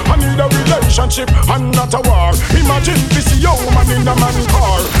much, I need a relationship and not a war. Imagine this young man in a man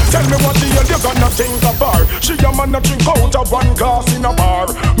car. Tell me what the hell you gonna think of her. She a man a drink out of one glass in a bar.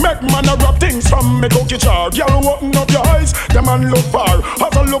 Make man a rub things from me cookie jar. Girl, open up your eyes, the man look far.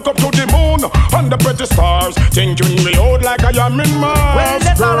 As I look up to the moon and the pretty stars, thinking me out like I am in Mars. Well,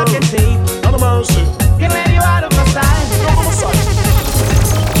 that's all I can say. Not a mercy. Can let you out of my sight.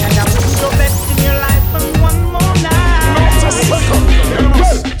 And I wouldn't go best in your life for one more night. Not a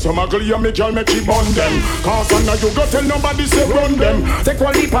second. Some ugly and me girl me keep on them. Cause I know you go tell nobody say run them. Take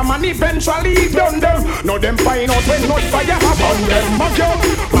one leap and man eventually done them. Know them find out when not fire have on them. My girl,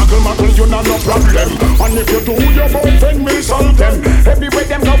 muggle, you not no problem. And if you do, your boyfriend will solve them. Everywhere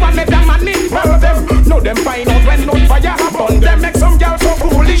them go and let them man involve them. Know them find out when not fire have on them. Make some girl so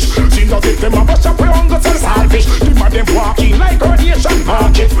foolish. She does it them a bust up around the selfish. The man them walking like radiation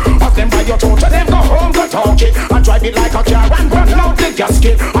market. Ask them by your torture, them go home go talk it. And drive it like a car and run out the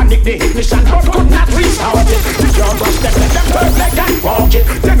gasket. And if the ignition but could not restart it. The girl rush them, let them turn leg and walk it.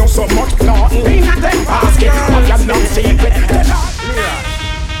 They know so much plotting in at them basket. But you're not secret.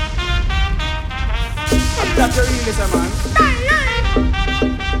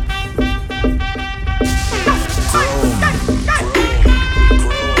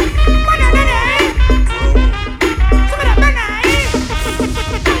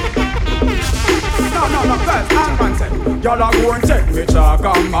 Y'all are going to take me chalk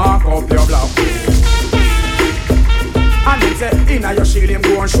and mark up your block. And him say, inna your shield him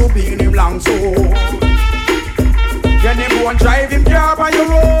go and shoot in him long too. Then him go and drive him car on your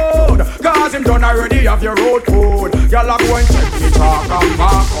road, cause him done already have your road code. Y'all are going to take me chalk and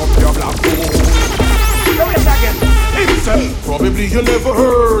mark up your block. Go it again. Probably you never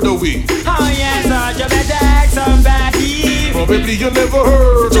heard of we. Oh yes, you better ask somebody. Probably you never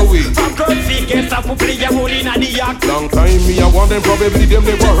heard of we. From country gets up to play a role in the act. Long time me I want them, probably them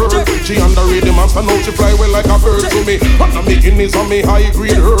never heard. She underrated the master, now she fly well like a bird to me. And I'm making this on me high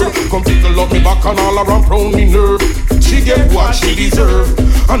grade herb. Come tickle up me back and all around prone me nerve. She get what she deserve.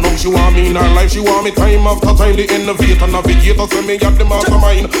 I know she want me in her life, she want me time after time. The innovator, navigator, send me at the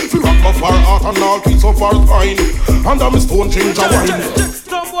mastermind. Fi rock up her heart and all peace so far fine. And I'm a stone ginger wine.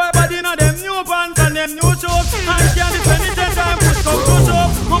 Some boy body in them new pants and them new shorts. And can't defend it and time push come to show.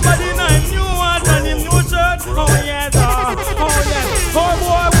 My body in them new ones and them new shirts. Oh yes, oh yes. Oh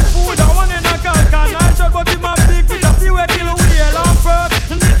boy, we food I want in a can I shirt, but him a big fish a few kill a wheel on first.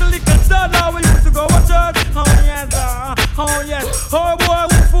 Little stud now we used to go to church. Oh yes, oh yes. Oh boy,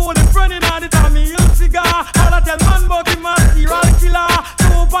 we food in front in all the time he use cigar. All I tell man about him a serial killer.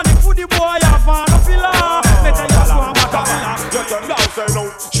 So up on the foodie boy I found a filler.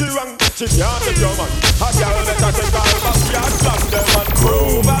 She rang, she can't take your man. A girl that I take all back, she has slam them and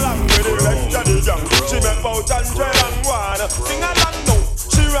move along with the rest of the gang. She make about 100 and one. Sing along now.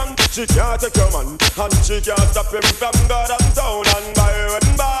 She rang, she can't take your man, and she can't stop him from God and town and buy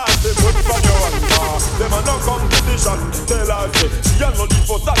and buy. They put from your hand. Them are no competition. Tell her she ain't no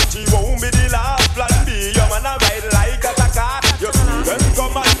default and she won't be the last. Plan B, your man a ride like a car. You see them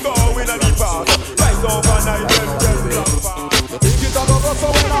come and go in a deep part. Right overnight, them get fast. So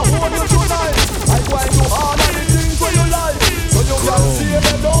when I hold you tonight, I go and do all of the things for you like. So you can see if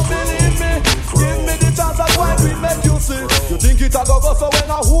you don't believe me. Give me the chance I go and we make you see. You think it a go so when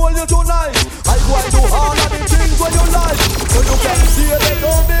I hold you tonight, I go and do all of the things for you like. So you can see if you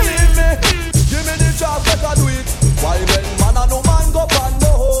don't believe me. Give me the chance I can do it. Why when man and no man go and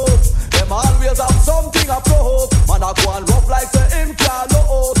no hope. Them always have something I pro. Man I go and rough like say him can't no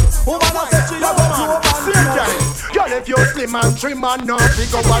hope. Woman I say she a go to a man. Girl, if you slim and trim and not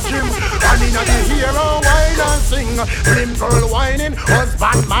pick up a gym, and in the hero wine and sing, slim girl whining,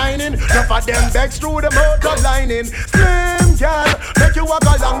 husband mining, enough of them begs through the motor lining. Slim girl, make you walk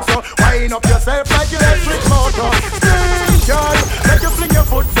along so, wind up yourself like electric motor. Slim girl, make you fling your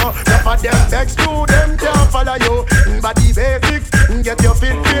foot so, enough of them begs through them can't follow you. Body basics, get your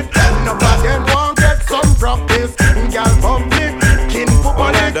fit, enough of them won't get some practice. Girl, bump it, kin poop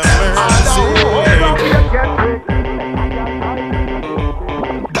on it, all the whole we get it.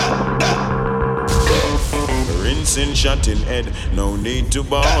 Rinsing, shot in head, no need to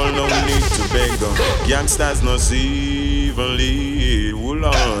ball, no need to beg. Gangsters no even lead.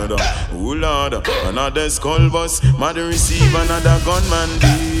 Oh Lord, another skull bus, mother receive another gunman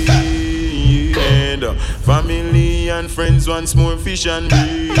dead. Family and friends once more fish and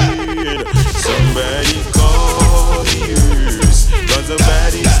bread. Somebody call the ears, cause the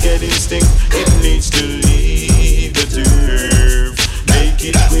body's getting stink. It needs to leave the turf. Make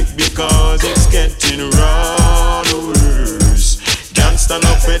it quick because it's getting raw worse. Gangsta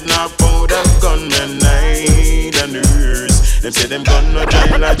no fed, no powder, gunmen night and nurse. Them say them gun no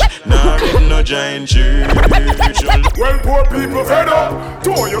giant lodge, nah in no giant church. Well, poor people fed up to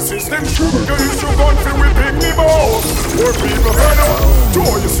your system. You use your gun for whipping me balls. Poor people fed up to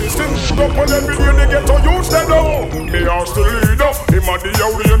your system. Up on every day they get to use them up. Me ask the leader, him a the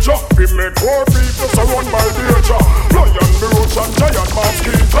ranger. He make poor people surround by danger. Lion, roach and giant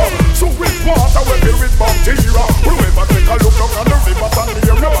mosquito. So with water we fill with bacteria. Whoever take a look down on the river and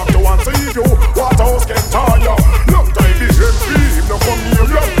near you back to one see you. Waterhouse get tired. Long time the MP no come near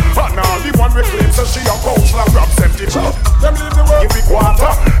you. And all the one we claim says she a coach like grabs empty chop. Them leave the world, give me water.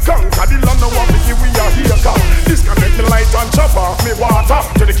 Conquer the land, no one we give we a hater. Disconnect the light and chop off me water.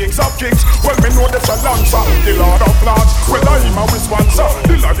 To the kings of kings, well me know that's a lancer. The lord of lords, well I'm a sponsor.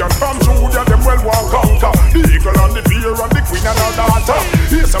 The lion from Judah, them well one conquer. The eagle and the bear and the queen and her daughter.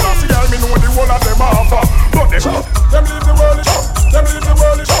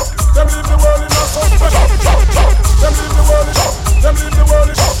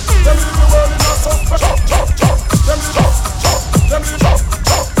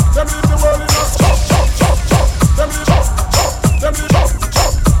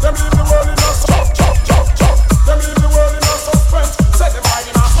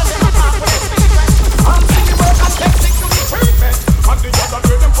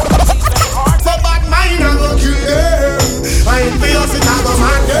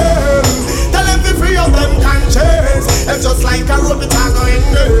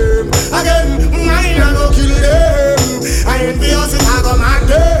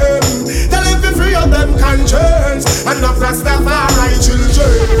 Rastafari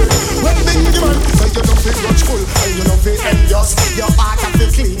children. When Benjamin say you don't feel grudgeful and you don't feel envious, your heart have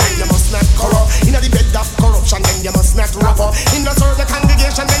feel clean and you must not corrupt. In the bed of corruption, then you must not wrap up. In the serve the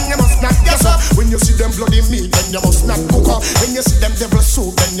congregation, then you must not guess up. When you see them bloody meat, then you must not cook up. When you see them devil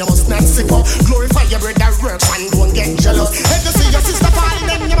soup, then you must not sip up. Glorify your bread that works and don't get jealous. If you see your sister falling,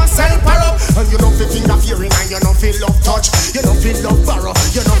 then you must help her up. And you don't feel finger fearing and you don't feel love touch. You don't feel love borrow,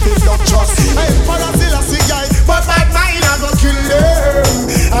 you don't feel love trust. I am Parasilassi guy, but my mind I go kill them.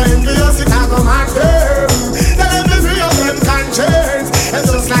 I am envious, it I go mad them. Tell them to free of them conscience. And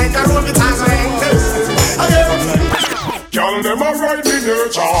just like a room, it has a endless. Girl, them a ride me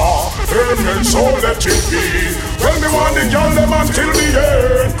nature, amen, so let it be. Well, me want the girl them until the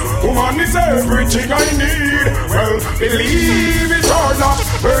end. Woman is everything I need. Well, believe it or not,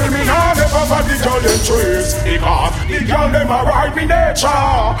 well, me not ever for the girl them trace. Because the girl them a ride me nature.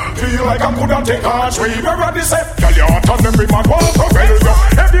 Feel like I coulda take a tree. Where are the set? Girl, you hot and every man want to well you.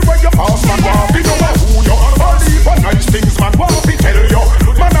 Everywhere you pass, man want to know who you are. All the nice things, man want to tell you.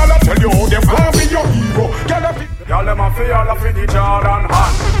 Man, I'll tell you how them want be your hero. Girl, them a feel all of the Jordan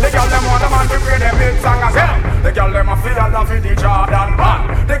hand. The girl them want a man to play them hit song as well. The girl them a feel all of the Jordan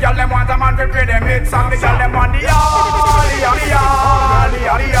hand. The girl them want a man to play them hit song. The girl them want the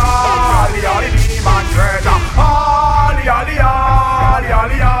man treasure.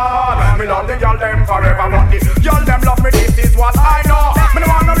 Me love the girl them forever, but the girl them love me. This is what I know. Me no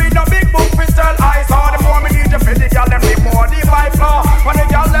wanna read no big book to tell I saw. The more me need to fit the girl them, the more the vibe flow. When the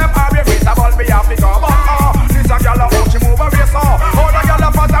girl them have your face, about me have to go. This a girl how she move a race on. Oh, the girl a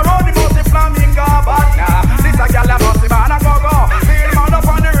pass around the most flamingo, but nah. This a girl a must be man a go. Feel man up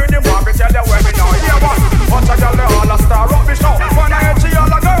on the rhythm, want me tell you where me know. Hear what? Watch a girl all a star up me show. When I hear she all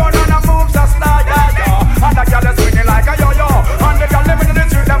a go on and a moves a star, yeah. And the girl is swinging like a yo-yo. And the girl living in the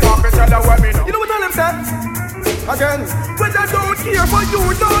street, them want me tell you where me know. You know what all them say? Again, when I don't care for you,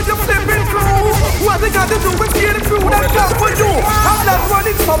 now you're flipping through. What they got to do is get it through, that's not for you. I'm not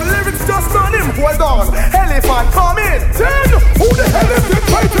running some lyrics, just on him. Hold on, elephant, come in. 10, who the hell is this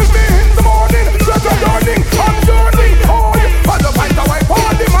fighting me in the morning? Let the yawning, I'm yearning, oh yeah. And the fight away,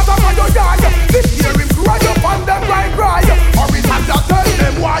 party, mother, man, you die. This year him cry up on them cry. Or it has to tell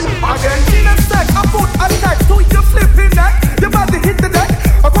them why. Again, in a sec, I put a neck to your flipping neck. You better hit the deck,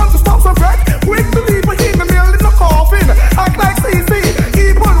 I come to stop some wreck. Quick to leave me in the middle in the coffin. Act like CC,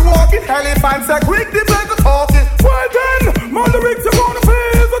 keep on walking. Elephants are quick, they beg the talking. Well then, mother Ricks, you're gonna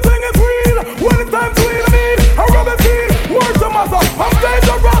feel the thing is real. When it's time to eat a meal, I rub a tea. Word to mother, I'm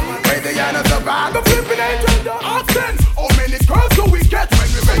dangerous. Hey, the end of the rag, the flipping angel, the accent. How many girls do we get when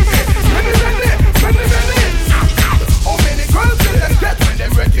we ready? Many. How many girls do they get when they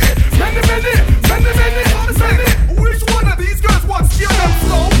ready? Many. Which one of these girls wants to steal them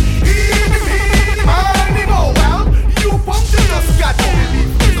slow? Eeny, miny, mo. Well, you bumped in us, got no belief.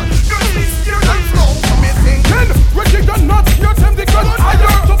 Girls be scared and slow. Me thinking, Reggie got not scared them the gun. I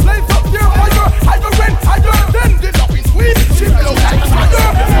learned to play up here higher. I go rent higher. Then the love is sweet. She blow like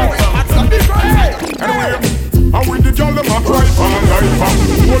fire. Anyway, I'm with the girl them a cry for life.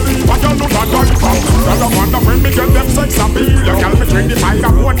 Only if I can look at life. Tell them wonder when me get them sex appeal. The girl me drink the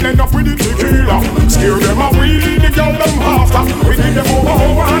fire, won't end up with the tequila. Scare them a wheelie, the girl them after. We give them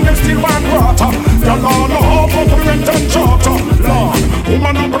over and them still want water. Girl all over for rent and charter. Lord,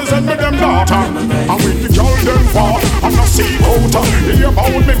 woman a present me them daughter. I'm with the girl them far, I'm not see out. Hear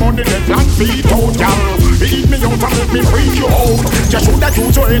about me money, they plan feet out, girl. Eat me out and let me freak you out. Just should have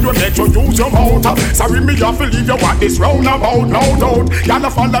used your head when let you use your mouth. Sorry me have to leave you what this roundabout, no doubt. Y'all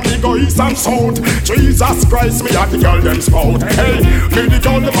follow me go east and south. Jesus Christ, me and the girl them spout. Hey, me the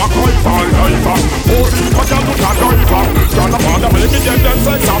girl them a cry for life. Holy but y'all look a driver. Y'all follow me get them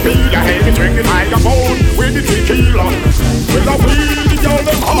sex